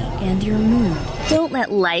body and your mood. Don't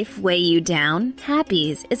let life weigh you down.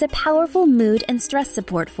 Happies is a powerful mood and stress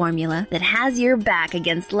support formula that has your back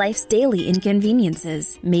against life's daily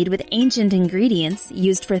inconveniences. Made with ancient ingredients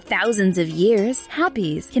used for thousands of years,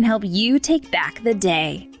 Happies can help you take back the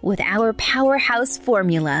day. With our powerhouse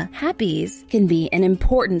formula, Happies can be an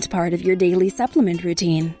important part of your daily supplement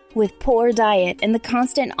routine. With poor diet and the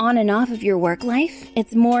constant on and off of your work life,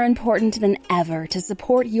 it's more important than ever to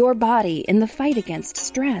support your body in the fight against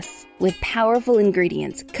stress. With powerful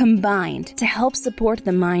ingredients combined to help support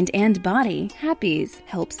the mind and body, Happies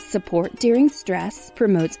helps support during stress,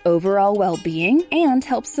 promotes overall well-being, and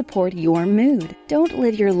helps support your mood. Don't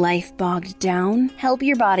live your life bogged down. Help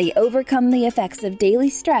your body overcome the effects of daily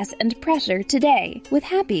stress and pressure today with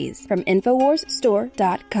Happies from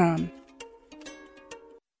InfoWarsStore.com.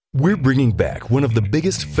 We're bringing back one of the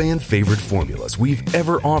biggest fan-favorite formulas we've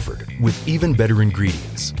ever offered with even better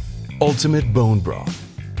ingredients, Ultimate Bone Broth.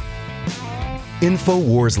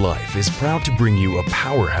 InfoWars Life is proud to bring you a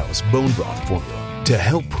powerhouse bone broth formula to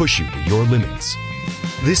help push you to your limits.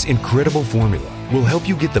 This incredible formula will help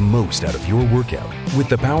you get the most out of your workout with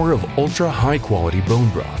the power of ultra-high-quality bone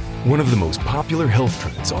broth, one of the most popular health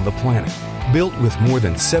trends on the planet. Built with more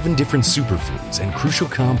than 7 different superfoods and crucial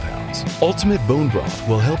compounds, Ultimate Bone Broth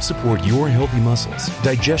will help support your healthy muscles,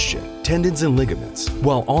 digestion, tendons, and ligaments,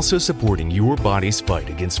 while also supporting your body's fight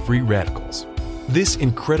against free radicals. This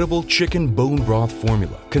incredible chicken bone broth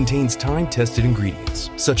formula contains time-tested ingredients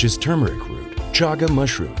such as turmeric root, chaga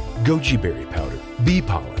mushroom, goji berry powder, bee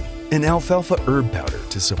pollen, and alfalfa herb powder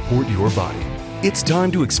to support your body. It's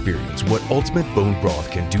time to experience what Ultimate Bone Broth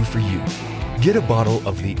can do for you. Get a bottle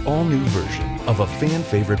of the all-new version of a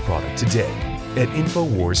fan-favorite product today at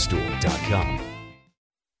InfoWarsStore.com.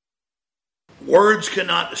 Words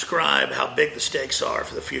cannot describe how big the stakes are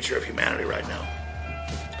for the future of humanity right now.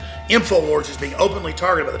 InfoWars is being openly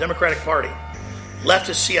targeted by the Democratic Party,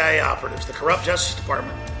 leftist CIA operatives, the corrupt Justice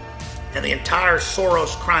Department, and the entire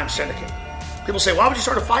Soros crime syndicate. People say, why would you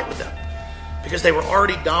start a fight with them? Because they were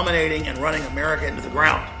already dominating and running America into the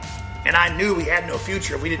ground. And I knew we had no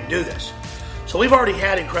future if we didn't do this. So we've already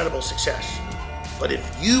had incredible success. But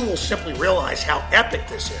if you will simply realize how epic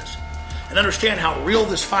this is, and understand how real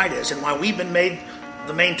this fight is and why we've been made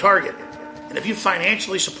the main target, and if you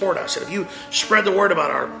financially support us, and if you spread the word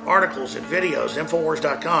about our articles and videos at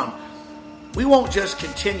Infowars.com, we won't just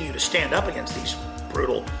continue to stand up against these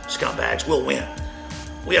brutal scumbags, we'll win.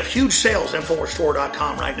 We have huge sales at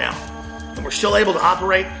InfoWarsStore.com right now, and we're still able to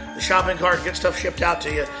operate the shopping cart and get stuff shipped out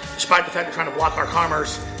to you, despite the fact they're trying to block our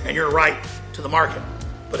commerce and your right to the market.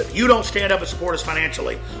 But if you don't stand up and support us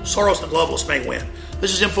financially, Soros and the globalists may win.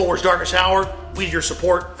 This is InfoWars Darkest Hour. We need your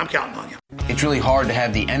support. I'm counting on you. It's really hard to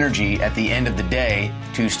have the energy at the end of the day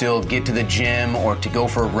to still get to the gym or to go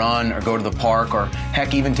for a run or go to the park or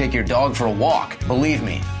heck, even take your dog for a walk. Believe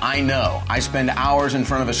me, I know. I spend hours in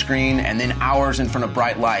front of a screen and then hours in front of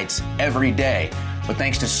bright lights every day. But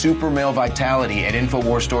thanks to Super Male Vitality at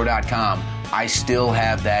InfoWarsStore.com, I still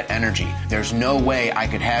have that energy. There's no way I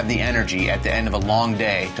could have the energy at the end of a long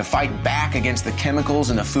day to fight back against the chemicals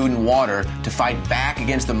in the food and water, to fight back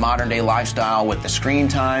against the modern day lifestyle with the screen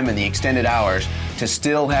time and the extended hours, to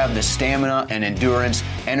still have the stamina and endurance,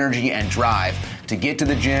 energy and drive to get to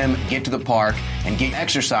the gym, get to the park, and get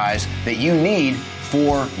exercise that you need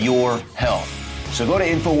for your health. So go to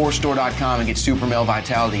InfoWarsStore.com and get Super Male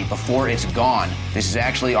Vitality before it's gone. This is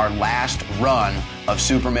actually our last run of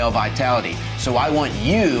Super Male Vitality. So I want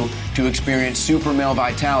you to experience Super Male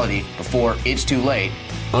Vitality before it's too late.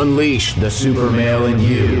 Unleash the Super Male in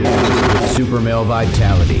you with Super Male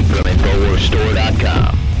Vitality from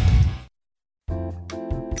InfoWarsStore.com.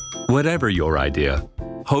 Whatever your idea,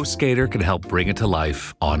 HostGator can help bring it to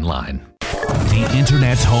life online. The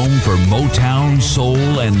Internet's home for Motown, soul,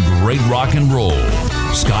 and great rock and roll.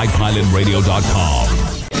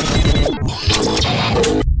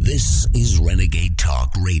 SkyPilotRadio.com. This is Renegade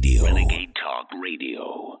Talk Radio. Renegade Talk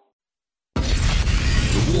Radio.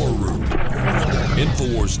 The War Room.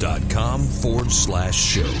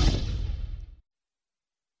 Infowars.com/show.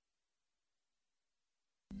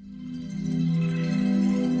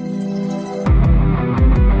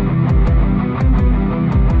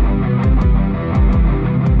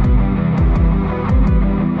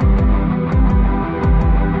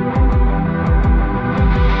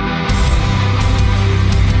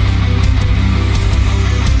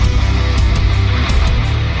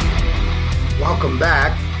 Welcome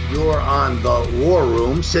back. You're on the War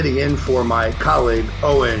Room, sitting in for my colleague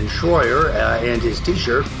Owen Schroyer, and his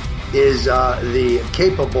T-shirt is the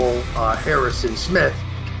capable Harrison Smith,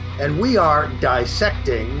 and we are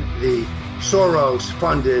dissecting the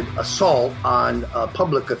Soros-funded assault on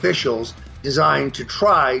public officials designed to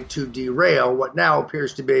try to derail what now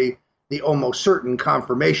appears to be the almost certain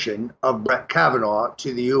confirmation of Brett Kavanaugh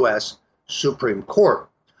to the U.S. Supreme Court.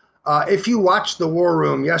 If you watched the War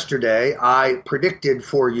Room yesterday, I predicted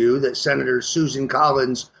for you that Senator Susan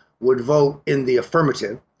Collins would vote in the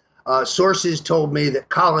affirmative. Sources told me that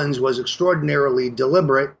Collins was extraordinarily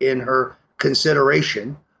deliberate in her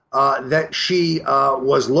consideration, that she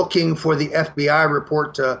was looking for the FBI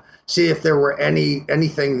report to see if there were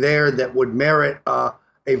anything there that would merit a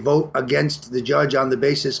vote against the judge on the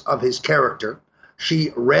basis of his character.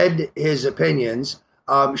 She read his opinions.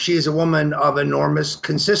 She is a woman of enormous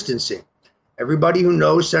consistency. Everybody who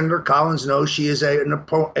knows Senator Collins knows she is a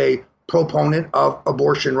proponent of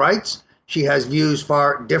abortion rights. She has views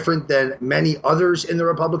far different than many others in the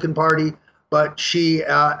Republican Party, but she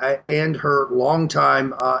and her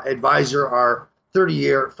longtime advisor are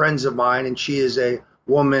 30-year friends of mine, and she is a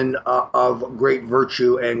woman of great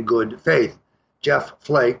virtue and good faith. Jeff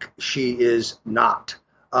Flake, she is not.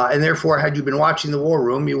 And therefore, had you been watching the War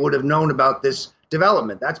Room, you would have known about this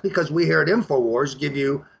development. That's because we here at InfoWars give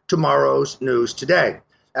you tomorrow's news today.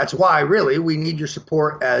 That's why, really, we need your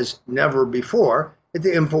support as never before at the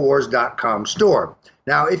Infowars.com store.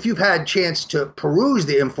 Now, if you've had a chance to peruse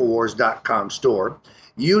the Infowars.com store,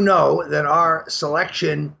 you know that our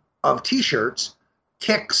selection of T-shirts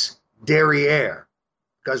kicks derriere.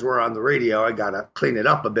 Because we're on the radio, I got to clean it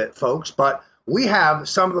up a bit, folks. But we have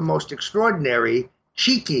some of the most extraordinary,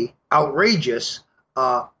 cheeky, outrageous,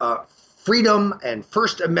 freedom and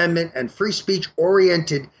First Amendment and free speech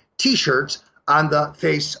oriented T-shirts on the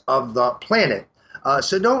face of the planet.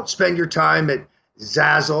 So don't spend your time at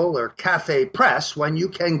Zazzle or Cafe Press when you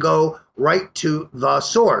can go right to the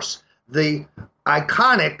source. The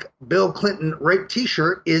iconic Bill Clinton rape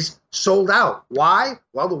T-shirt is sold out. Why?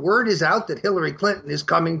 Well, the word is out that Hillary Clinton is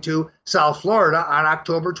coming to South Florida on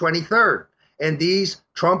October 23rd. And these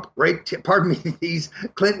these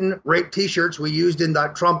Clinton rape T-shirts we used in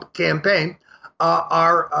the Trump campaign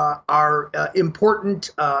are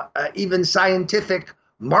important, even scientific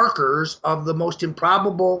markers of the most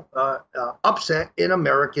improbable upset in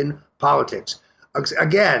American politics.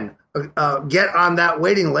 Again, get on that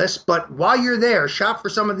waiting list. But while you're there, shop for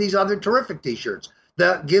some of these other terrific T-shirts.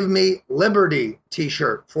 The Give Me Liberty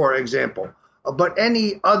T-shirt, for example, but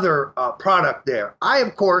any other product there. I,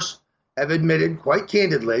 of course, have admitted quite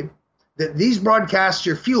candidly that these broadcasts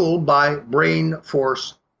are fueled by Brain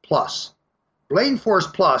Force Plus. Brain Force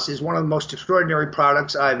Plus is one of the most extraordinary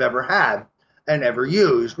products I've ever had and ever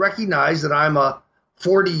used. Recognize that I'm a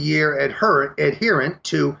 40-year adherent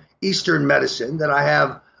to Eastern medicine, that I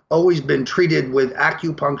have always been treated with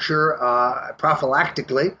acupuncture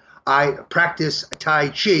prophylactically. I practice Tai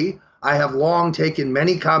Chi. I have long taken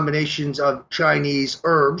many combinations of Chinese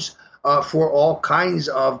herbs for all kinds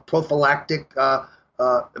of prophylactic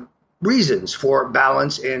reasons for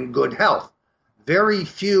balance and good health. Very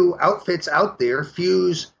few outfits out there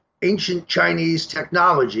fuse ancient Chinese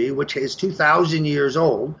technology, which is 2,000 years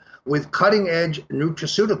old, with cutting-edge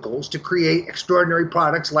nutraceuticals to create extraordinary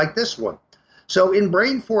products like this one. So in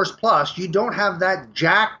Brain Force Plus, you don't have that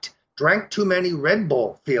jacked, drank too many Red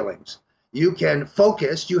Bull feelings. You can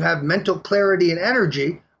focus, you have mental clarity and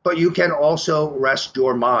energy, but you can also rest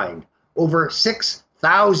your mind. Over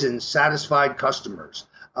 6,000 satisfied customers.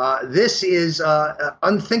 This is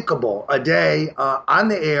unthinkable, a day on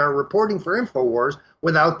the air reporting for InfoWars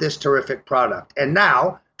without this terrific product. And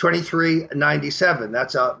now, $23.97.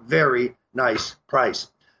 That's a very nice price.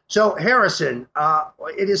 So, Harrison,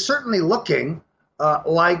 it is certainly looking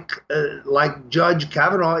like Judge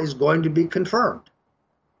Kavanaugh is going to be confirmed.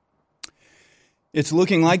 It's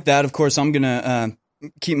looking like that. Of course, I'm going to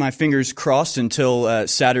keep my fingers crossed until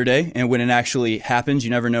Saturday. And when it actually happens, you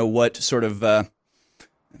never know what sort of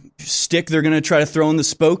stick they're going to try to throw in the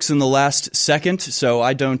spokes in the last second. So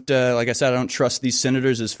I don't, like I said, I don't trust these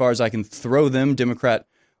senators as far as I can throw them, Democrat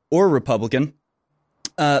or Republican.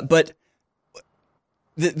 But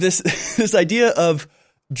this idea of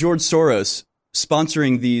George Soros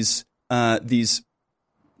sponsoring these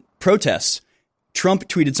protests, Trump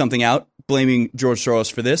tweeted something out blaming George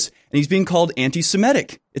Soros for this, and he's being called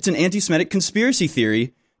anti-Semitic. It's an anti-Semitic conspiracy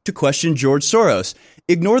theory to question George Soros.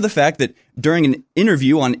 Ignore the fact that during an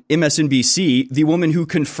interview on MSNBC, the woman who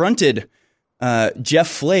confronted Jeff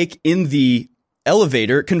Flake in the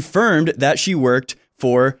elevator confirmed that she worked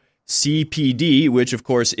for CPD, which of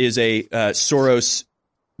course is a Soros-backed,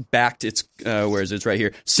 where is it? It's right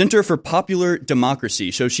here, Center for Popular Democracy.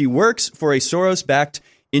 So she works for a Soros-backed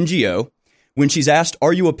NGO. When she's asked,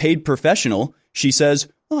 are you a paid professional? She says,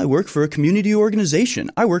 I work for a community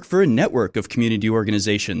organization. I work for a network of community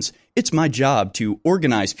organizations. It's my job to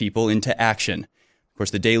organize people into action. Of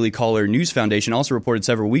course, the Daily Caller News Foundation also reported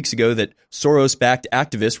several weeks ago that Soros-backed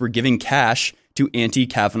activists were giving cash to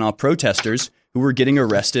anti-Kavanaugh protesters who were getting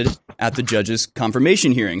arrested at the judge's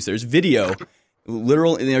confirmation hearings. There's video,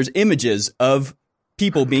 there's images of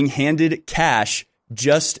people being handed cash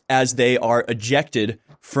just as they are ejected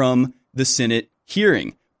from the Senate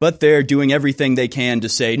hearing. But they're doing everything they can to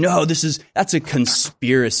say, no, that's a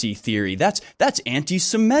conspiracy theory. That's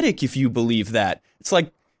anti-Semitic if you believe that. It's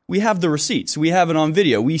like, we have the receipts. We have it on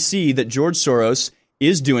video. We see that George Soros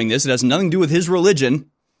is doing this. It has nothing to do with his religion.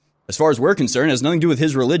 As far as we're concerned, it has nothing to do with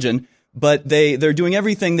his religion. But they're doing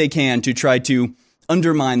everything they can to try to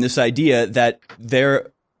undermine this idea that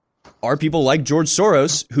there are people like George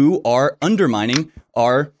Soros who are undermining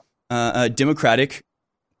our democratic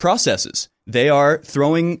processes. They are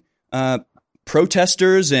throwing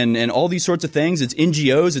protesters and all these sorts of things. It's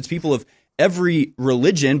NGOs. It's people of every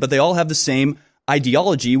religion, but they all have the same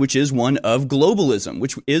ideology, which is one of globalism,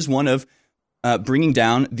 which is one of bringing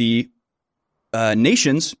down the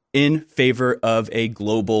nations in favor of a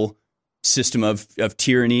global system of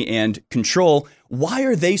tyranny and control. Why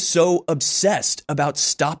are they so obsessed about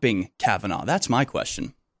stopping Kavanaugh? That's my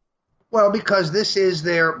question. Well, because this is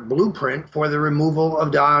their blueprint for the removal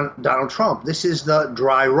of Donald Trump. This is the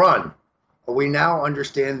dry run. We now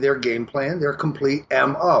understand their game plan, their complete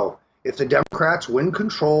MO. If the Democrats win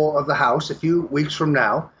control of the House a few weeks from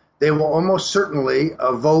now, they will almost certainly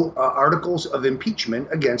vote articles of impeachment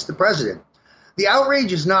against the president. The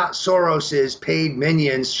outrage is not Soros's paid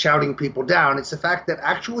minions shouting people down. It's the fact that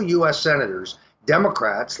actual U.S. senators,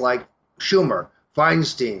 Democrats like Schumer,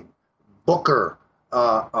 Feinstein, Booker,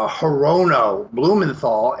 Hirono,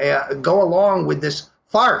 Blumenthal go along with this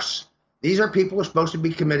farce. These are people who are supposed to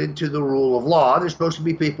be committed to the rule of law. They're supposed to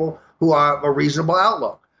be people who have a reasonable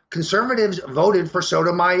outlook. Conservatives voted for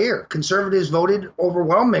Sotomayor. Conservatives voted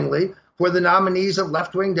overwhelmingly for the nominees of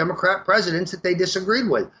left-wing Democrat presidents that they disagreed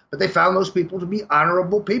with. But they found those people to be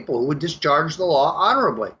honorable people who would discharge the law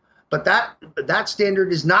honorably. But that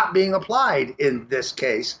standard is not being applied in this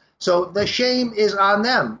case. So the shame is on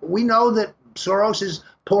them. We know that Soros has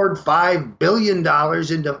poured $5 billion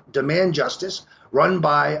into demand justice, run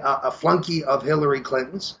by a flunky of Hillary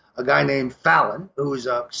Clinton's, a guy named Fallon, who's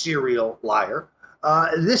a serial liar.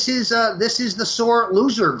 This is the sore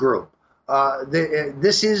loser group.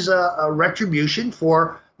 This is a retribution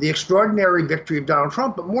for the extraordinary victory of Donald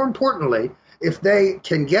Trump. But more importantly, if they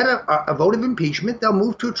can get a vote of impeachment, they'll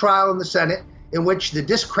move to a trial in the Senate in which the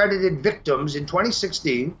discredited victims in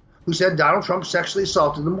 2016 who said Donald Trump sexually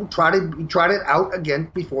assaulted them will try it out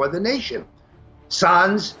again before the nation.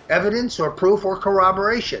 Sans evidence or proof or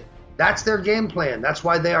corroboration. That's their game plan. That's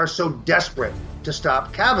why they are so desperate to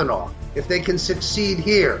stop Kavanaugh. If they can succeed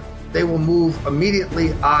here, they will move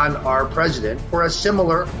immediately on our president for a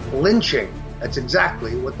similar lynching. That's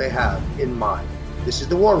exactly what they have in mind. This is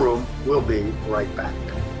The War Room. We'll be right back.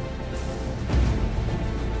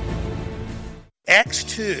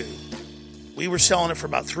 X2, we were selling it for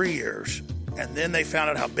about 3 years, and then they found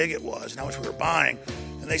out how big it was and how much we were buying.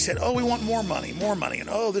 And they said, oh, we want more money, and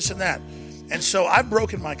oh, this and that. And so I've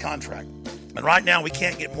broken my contract. And right now we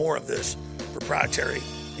can't get more of this proprietary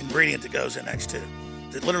ingredient that goes in X2.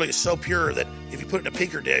 It literally is so pure that if you put it in a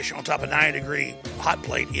peaker dish on top of a 90-degree hot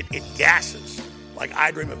plate, it gasses like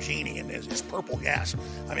I Dream of Jeannie, and it's purple gas.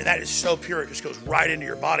 I mean, that is so pure, it just goes right into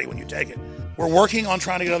your body when you take it. We're working on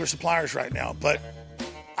trying to get other suppliers right now, but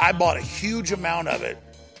I bought a huge amount of it,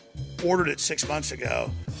 ordered it 6 months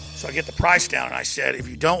ago, so I get the price down, and I said, if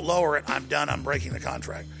you don't lower it, I'm done, I'm breaking the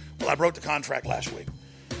contract. Well, I broke the contract last week.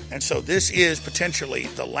 And so this is potentially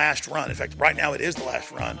the last run. In fact, right now it is the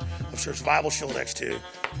last run of Survival Shield X2.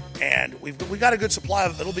 And we got a good supply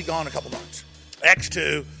of it. It'll be gone in a couple months.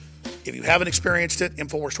 X2, if you haven't experienced it,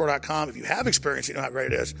 InfoWarsStore.com. If you have experienced it, you know how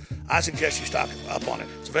great it is. I suggest you stock up on it.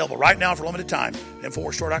 It's available right now for a limited time at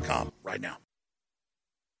InfoWarsStore.com right now.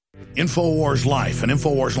 InfoWars Life and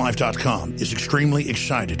InfoWarsLife.com is extremely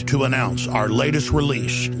excited to announce our latest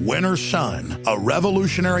release, Winter Sun, a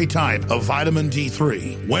revolutionary type of vitamin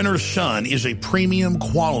D3. Winter Sun is a premium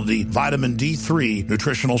quality vitamin D3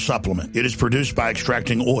 nutritional supplement. It is produced by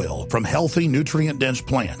extracting oil from healthy, nutrient-dense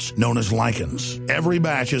plants known as lichens. Every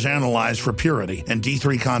batch is analyzed for purity and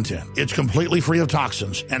D3 content. It's completely free of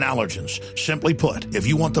toxins and allergens. Simply put, if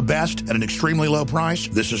you want the best at an extremely low price,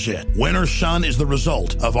 this is it. Winter Sun is the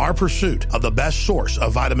result of our pursuit of the best source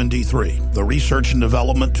of vitamin D3. The research and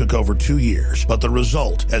development took over 2 years, but the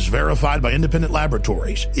result, as verified by independent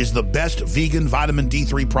laboratories, is the best vegan vitamin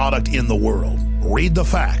D3 product in the world. Read the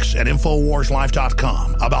facts at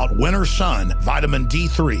InfoWarsLife.com about Winter Sun Vitamin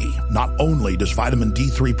D3. Not only does vitamin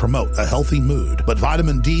D3 promote a healthy mood, but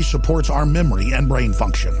vitamin D supports our memory and brain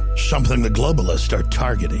function, something the globalists are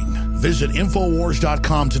targeting. Visit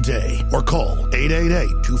InfoWars.com today or call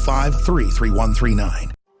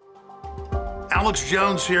 888-253-3139. Alex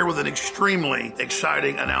Jones here with an extremely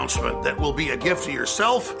exciting announcement that will be a gift to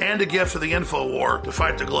yourself and a gift to the InfoWar to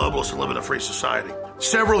fight the globalists and live in a free society.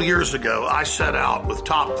 Several years ago, I set out with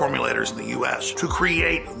top formulators in the U.S. to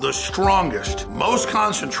create the strongest, most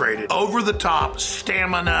concentrated, over-the-top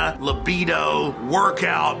stamina, libido,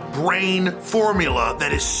 workout, brain formula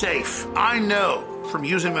that is safe. I know from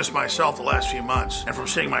using this myself the last few months and from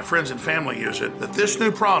seeing my friends and family use it, that this new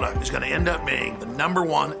product is going to end up being the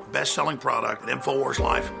 #1 best-selling product at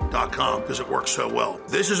InfoWarsLife.com because it works so well.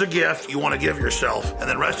 This is a gift you want to give yourself, and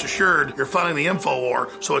then rest assured you're funding the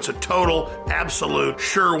InfoWar, so it's a total, absolute,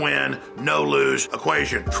 sure win, no-lose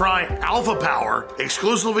equation. Try Alpha Power,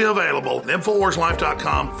 exclusively available at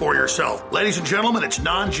InfoWarsLife.com for yourself. Ladies and gentlemen, it's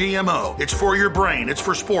non-GMO. It's for your brain. It's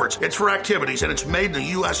for sports. It's for activities, and it's made in the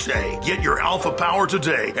USA. Get your Alpha Power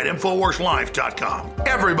today at InfoWarsLife.com.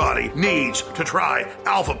 Everybody needs to try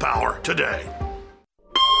Alpha Power today.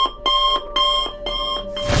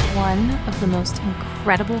 One of the most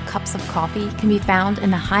incredible cups of coffee can be found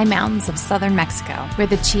in the high mountains of southern Mexico, where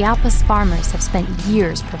the Chiapas farmers have spent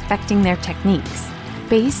years perfecting their techniques.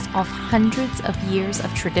 Based off hundreds of years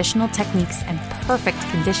of traditional techniques and perfect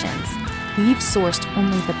conditions, we've sourced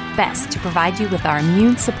only the best to provide you with our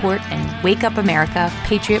immune support and Wake Up America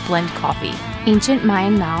Patriot Blend coffee. Ancient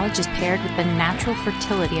Mayan knowledge is paired with the natural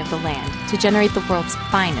fertility of the land to generate the world's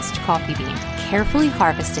finest coffee bean, carefully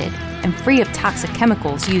harvested, and free of toxic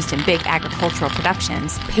chemicals used in big agricultural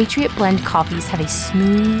productions, Patriot Blend coffees have a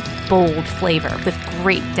smooth, bold flavor with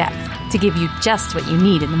great depth to give you just what you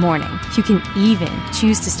need in the morning. You can even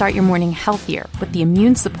choose to start your morning healthier with the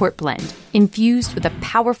Immune Support Blend, infused with a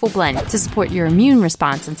powerful blend to support your immune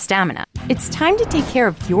response and stamina. It's time to take care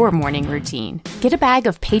of your morning routine. Get a bag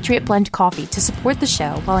of Patriot Blend coffee to support the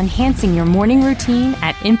show while enhancing your morning routine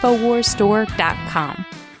at InfoWarsStore.com.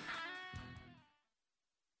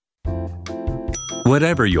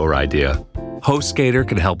 Whatever your idea, HostGator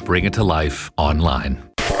can help bring it to life online.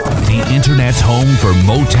 The Internet's home for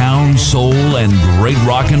Motown, soul, and great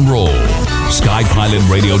rock and roll.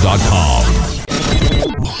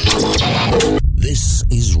 SkyPilotRadio.com. This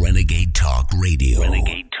is Renegade Talk Radio.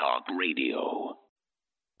 Renegade Talk Radio.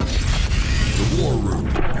 The War Room.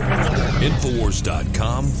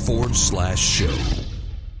 Infowars.com/show.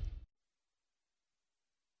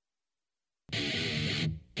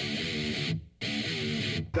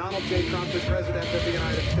 Donald J. Trump is President of the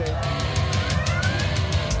United States.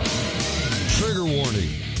 Trigger warning.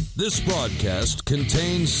 This broadcast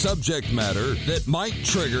contains subject matter that might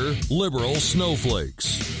trigger liberal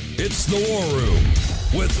snowflakes. It's The War Room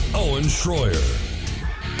with Owen Schroyer.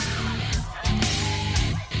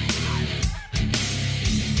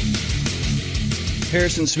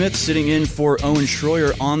 Harrison Smith sitting in for Owen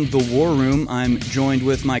Schroyer on The War Room. I'm joined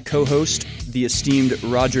with my co-host, the esteemed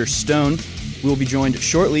Roger Stone. We'll be joined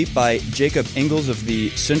shortly by Jacob Ingalls of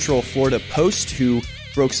the Central Florida Post, who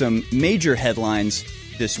broke some major headlines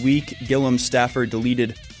this week. Gillum staffer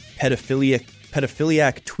deleted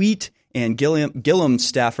pedophiliac tweet, and Gillum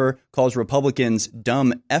staffer calls Republicans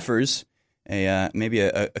dumb effers. Maybe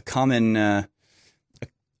a common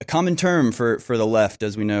term for the left,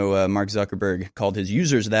 as we know. Mark Zuckerberg called his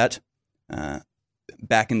users that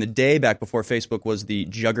back in the day, back before Facebook was the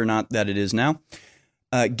juggernaut that it is now.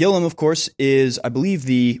 Gillum, of course, is, I believe,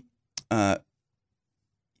 the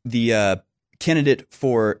candidate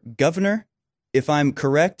for governor, if I'm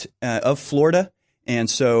correct, of Florida. And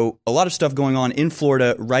so a lot of stuff going on in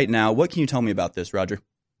Florida right now. What can you tell me about this, Roger?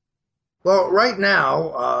 Well, right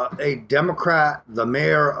now, a Democrat, the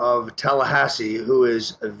mayor of Tallahassee, who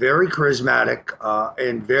is very charismatic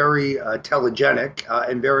and very telegenic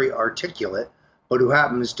and very articulate, but who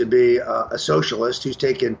happens to be a socialist who's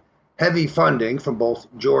taken heavy funding from both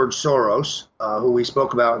George Soros, who we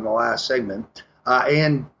spoke about in the last segment,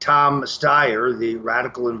 and Tom Steyer, the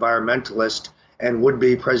radical environmentalist and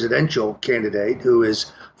would-be presidential candidate, who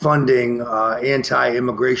is funding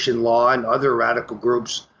anti-immigration law and other radical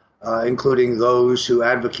groups, including those who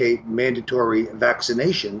advocate mandatory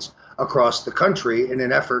vaccinations across the country in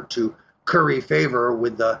an effort to curry favor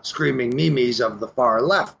with the screaming memes of the far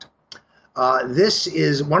left. This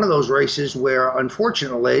is one of those races where,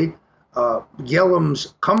 unfortunately,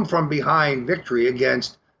 Gillum's come-from-behind victory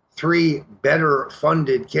against three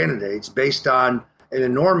better-funded candidates based on an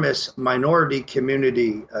enormous minority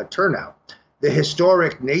community turnout. The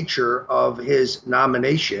historic nature of his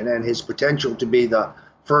nomination and his potential to be the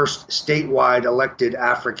first statewide elected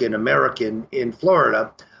African-American in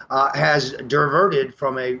Florida has diverted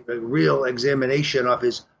from a real examination of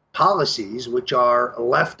his policies, which are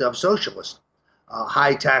left of socialist.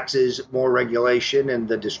 High taxes, more regulation, and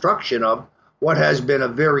the destruction of what has been a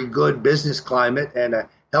very good business climate and a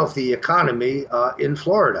healthy economy in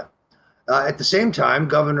Florida. At the same time,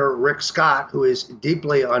 Governor Rick Scott, who is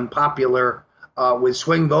deeply unpopular with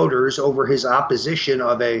swing voters over his opposition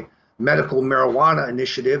of a medical marijuana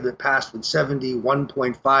initiative that passed with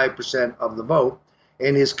 71.5% of the vote,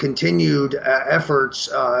 and his continued efforts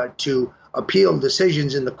to appeal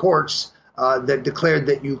decisions in the courts that declared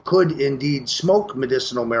that you could indeed smoke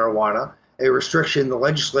medicinal marijuana, a restriction the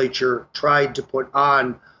legislature tried to put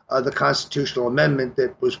on the constitutional amendment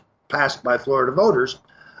that was passed by Florida voters.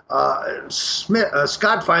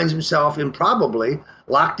 Scott finds himself improbably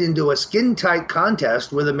locked into a skin-tight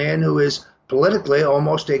contest with a man who is politically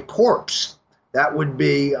almost a corpse. That would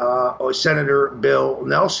be Senator Bill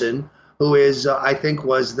Nelson, who is, I think,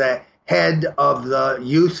 was the head of the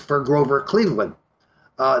Youth for Grover Cleveland.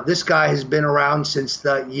 This guy has been around since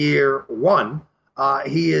the year one.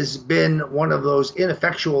 He has been one of those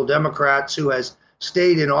ineffectual Democrats who has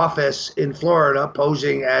stayed in office in Florida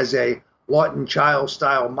posing as a Lawton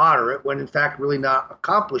Child-style moderate when in fact really not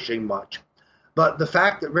accomplishing much. But the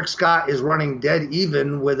fact that Rick Scott is running dead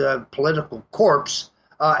even with a political corpse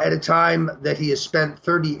at a time that he has spent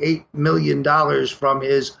 $38 million from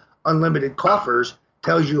his unlimited coffers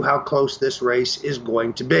tells you how close this race is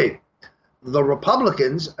going to be. The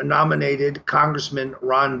Republicans nominated Congressman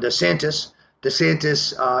Ron DeSantis.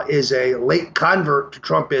 DeSantis is a late convert to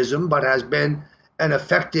Trumpism, but has been an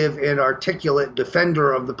effective and articulate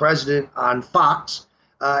defender of the president on Fox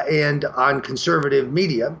and on conservative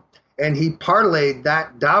media. And he parlayed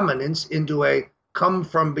that dominance into a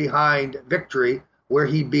come-from-behind victory where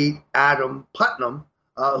he beat Adam Putnam,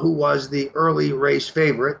 who was the early race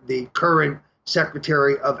favorite, the current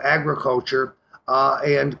Secretary of Agriculture,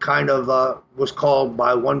 and kind of was called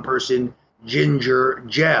by one person Ginger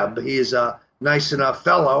Jeb. He is a nice enough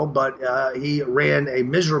fellow, but he ran a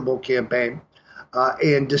miserable campaign,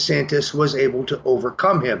 and DeSantis was able to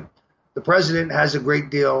overcome him. The president has a great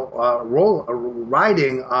deal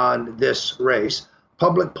riding on this race.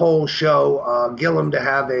 Public polls show Gillum to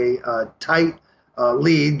have a tight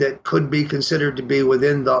lead that could be considered to be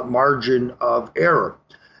within the margin of error.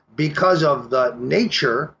 Because of the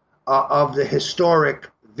nature of the historic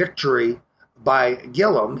victory by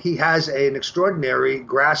Gillum, he has an extraordinary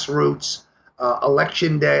grassroots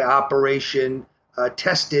election day operation,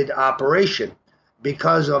 tested operation.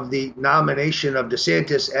 Because of the nomination of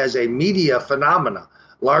DeSantis as a media phenomena,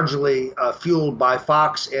 largely fueled by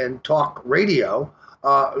Fox and talk radio,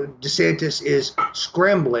 DeSantis is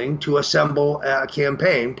scrambling to assemble a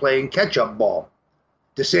campaign playing catch-up ball.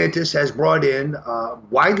 DeSantis has brought in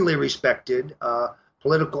widely respected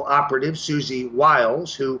political operative Susie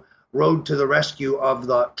Wiles, who rode to the rescue of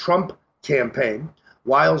the Trump campaign.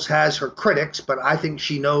 Wiles has her critics, but I think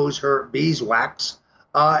she knows her beeswax.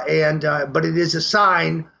 But it is a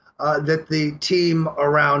sign that the team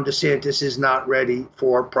around DeSantis is not ready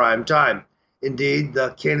for prime time. Indeed, the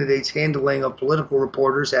candidate's handling of political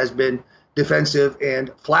reporters has been defensive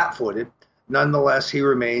and flat-footed. Nonetheless, he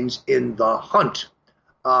remains in the hunt.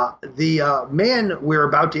 The man we're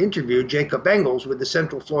about to interview, Jacob Engels with the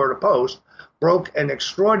Central Florida Post, broke an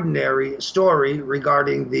extraordinary story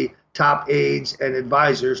regarding the top aides and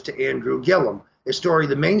advisors to Andrew Gillum, a story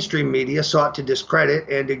the mainstream media sought to discredit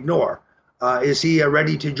and ignore. Is he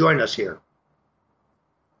ready to join us here?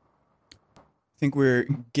 I think we're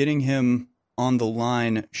getting him on the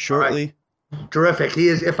line shortly. Right. Terrific. He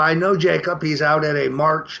is. If I know Jacob, he's out at a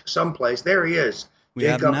march someplace. There he is.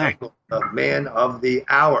 Jacob Engels, the man of the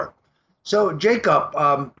hour. So, Jacob,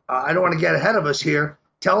 I don't want to get ahead of us here.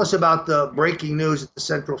 Tell us about the breaking news at the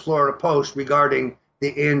Central Florida Post regarding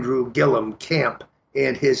the Andrew Gillum camp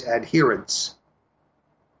and his adherents.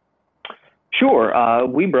 Sure.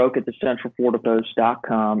 We broke at the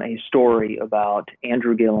CentralFloridaPost.com a story about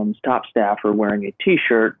Andrew Gillum's top staffer wearing a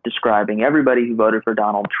T-shirt describing everybody who voted for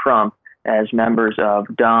Donald Trump as members of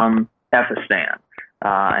Dumb Effistan,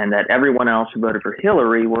 and that everyone else who voted for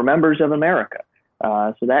Hillary were members of America.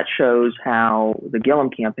 So that shows how the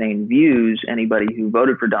Gillum campaign views anybody who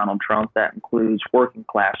voted for Donald Trump. That includes working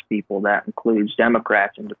class people. That includes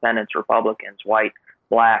Democrats, Independents, Republicans, white,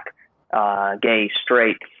 black, gay,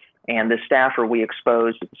 straight. And the staffer we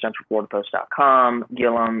exposed at the CentralFloridaPost.com,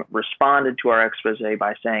 Gillum, responded to our expose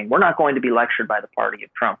by saying, we're not going to be lectured by the party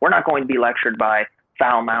of Trump. We're not going to be lectured by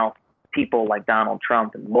foul-mouthed people like Donald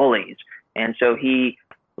Trump and bullies. And so he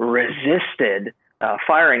resisted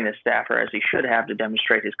firing this staffer, as he should have, to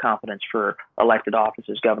demonstrate his competence for elected office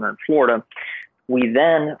as governor in Florida. We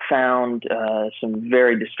then found some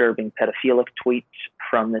very disturbing pedophilic tweets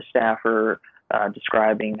from this staffer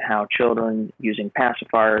describing how children using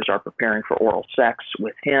pacifiers are preparing for oral sex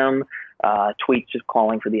with him, tweets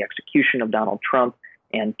calling for the execution of Donald Trump,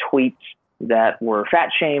 and tweets that were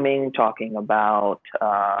fat-shaming, talking about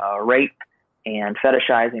rape and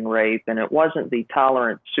fetishizing rape. And it wasn't the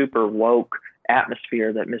tolerant, super woke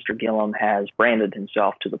atmosphere that Mr. Gillum has branded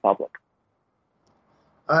himself to the public.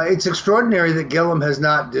 It's extraordinary that Gillum has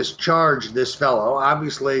not discharged this fellow.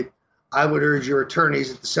 Obviously, I would urge your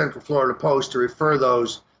attorneys at the Central Florida Post to refer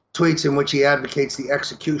those tweets in which he advocates the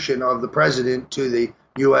execution of the president to the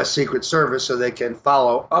U.S. Secret Service so they can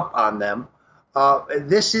follow up on them. How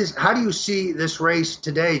do you see this race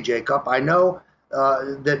today, Jacob? I know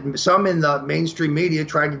that some in the mainstream media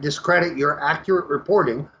tried to discredit your accurate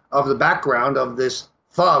reporting of the background of this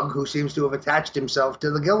thug who seems to have attached himself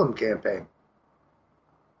to the Gillum campaign.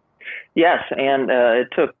 Yes, and it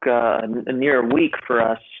took a near week for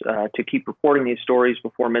us to keep reporting these stories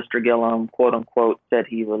before Mr. Gillum, quote unquote, said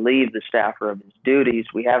he relieved the staffer of his duties.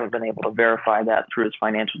 We haven't been able to verify that through his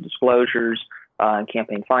financial disclosures and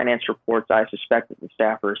campaign finance reports. I suspect that the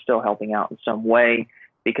staffer is still helping out in some way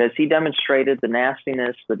because he demonstrated the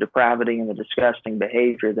nastiness, the depravity, and the disgusting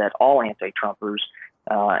behavior that all anti-Trumpers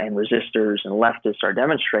and resistors and leftists are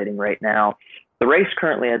demonstrating right now. The race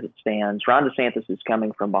currently as it stands, Ron DeSantis is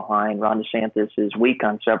coming from behind. Ron DeSantis is weak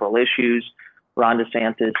on several issues. Ron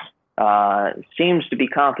DeSantis seems to be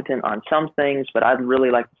competent on some things, but I'd really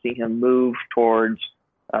like to see him move towards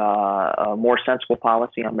a more sensible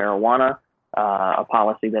policy on marijuana. a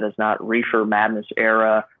policy that is not reefer madness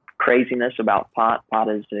era craziness about pot. Pot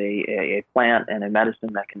is a plant and a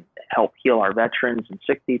medicine that can help heal our veterans and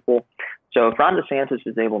sick people. So if Ron DeSantis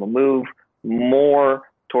is able to move more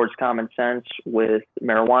towards common sense with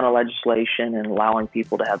marijuana legislation and allowing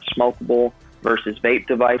people to have smokable versus vape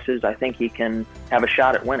devices, I think he can have a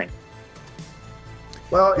shot at winning.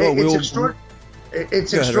 Well,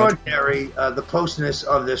 it's extraordinary, the closeness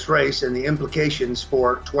of this race and the implications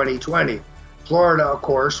for 2020. Florida, of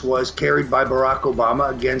course, was carried by Barack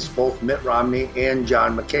Obama against both Mitt Romney and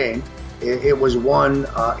John McCain. It was won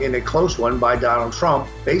in a close one by Donald Trump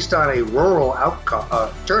based on a rural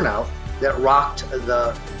turnout that rocked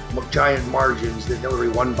the giant margins that Hillary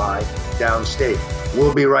won by downstate.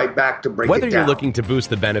 We'll be right back to break it down. Whether you're looking to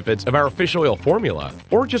boost the benefits of our fish oil formula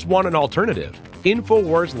or just want an alternative,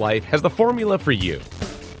 InfoWars Life has the formula for you.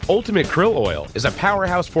 Ultimate Krill Oil is a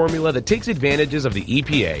powerhouse formula that takes advantages of the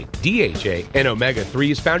EPA, DHA, and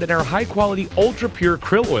omega-3s found in our high-quality, ultra-pure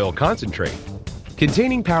krill oil concentrate.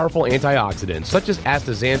 Containing powerful antioxidants such as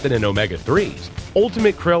astaxanthin and omega-3s,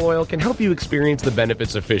 Ultimate Krill Oil can help you experience the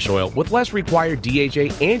benefits of fish oil with less required DHA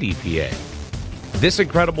and EPA. This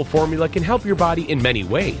incredible formula can help your body in many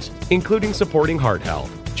ways, including supporting heart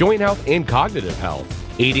health, joint health, and cognitive health,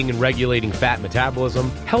 aiding in regulating fat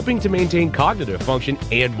metabolism, helping to maintain cognitive function,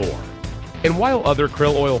 and more. And while other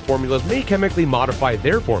krill oil formulas may chemically modify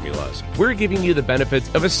their formulas, we're giving you the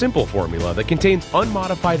benefits of a simple formula that contains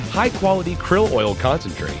unmodified, high-quality krill oil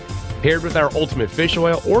concentrate, paired with our Ultimate Fish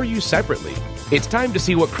Oil or used separately. It's time to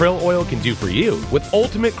see what krill oil can do for you with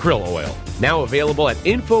Ultimate Krill Oil, now available at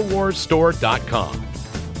InfoWarsStore.com.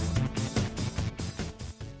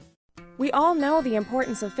 We all know the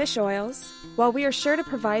importance of fish oils. While we are sure to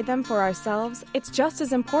provide them for ourselves, it's just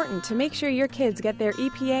as important to make sure your kids get their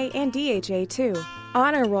EPA and DHA too.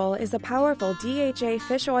 Honor Roll is a powerful DHA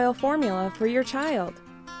fish oil formula for your child.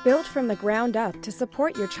 Built from the ground up to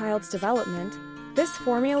support your child's development, this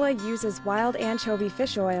formula uses wild anchovy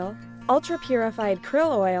fish oil, ultra-purified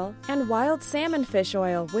krill oil, and wild salmon fish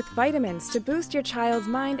oil with vitamins to boost your child's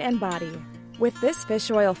mind and body. With this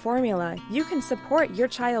fish oil formula, you can support your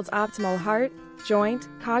child's optimal heart, joint,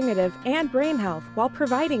 cognitive, and brain health while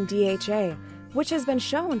providing DHA, which has been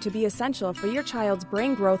shown to be essential for your child's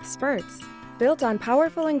brain growth spurts. Built on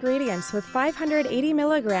powerful ingredients with 580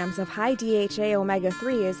 milligrams of high DHA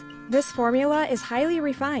omega-3s, this formula is highly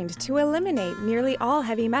refined to eliminate nearly all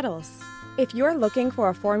heavy metals. If you're looking for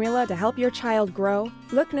a formula to help your child grow,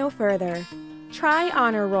 look no further. Try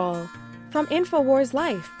Honor Roll from InfoWars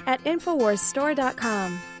Life at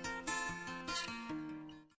InfoWarsStore.com.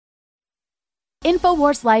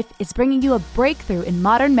 InfoWars Life is bringing you a breakthrough in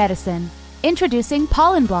modern medicine. Introducing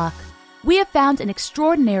Pollen Block. We have found an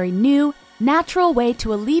extraordinary new, natural way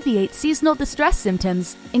to alleviate seasonal distress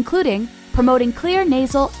symptoms, including promoting clear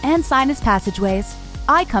nasal and sinus passageways,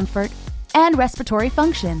 eye comfort, and respiratory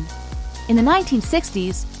function. In the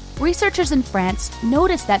 1960s, researchers in France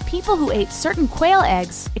noticed that people who ate certain quail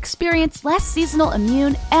eggs experienced less seasonal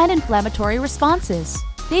immune and inflammatory responses.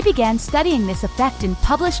 They began studying this effect in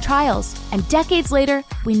published trials, and decades later,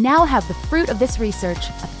 we now have the fruit of this research,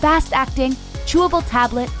 a fast-acting, chewable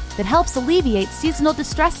tablet that helps alleviate seasonal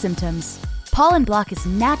distress symptoms. Pollen Block is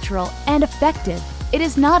natural and effective. It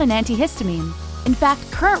is not an antihistamine. In fact,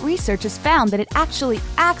 current research has found that it actually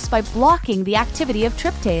acts by blocking the activity of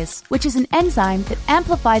tryptase, which is an enzyme that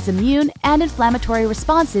amplifies immune and inflammatory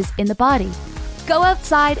responses in the body. Go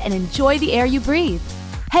outside and enjoy the air you breathe.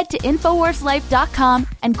 Head to InfoWarsLife.com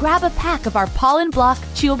and grab a pack of our Pollen Block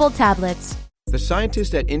chewable tablets. The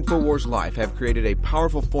scientists at InfoWars Life have created a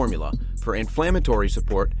powerful formula for inflammatory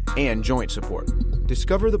support and joint support.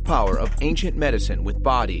 Discover the power of ancient medicine with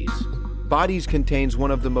Bodies. Bodies contains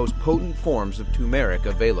one of the most potent forms of turmeric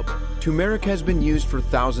available. Turmeric has been used for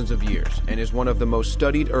thousands of years and is one of the most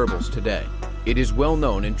studied herbals today. It is well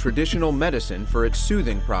known in traditional medicine for its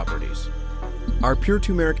soothing properties. Our pure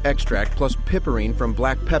turmeric extract plus piperine from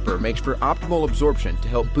black pepper makes for optimal absorption to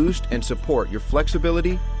help boost and support your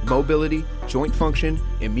flexibility, mobility, joint function,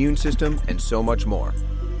 immune system, and so much more.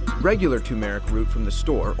 Regular turmeric root from the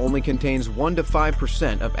store only contains 1 to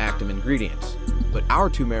 5% of active ingredients, but our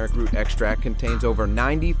turmeric root extract contains over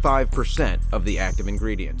 95% of the active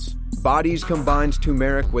ingredients. Bodies combines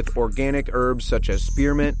turmeric with organic herbs such as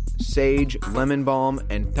spearmint, sage, lemon balm,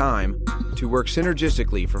 and thyme to work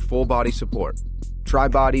synergistically for full body support. Try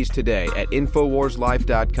Bodies today at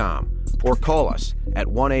InfoWarsLife.com or call us at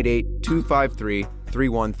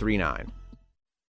 1-888-253-3139.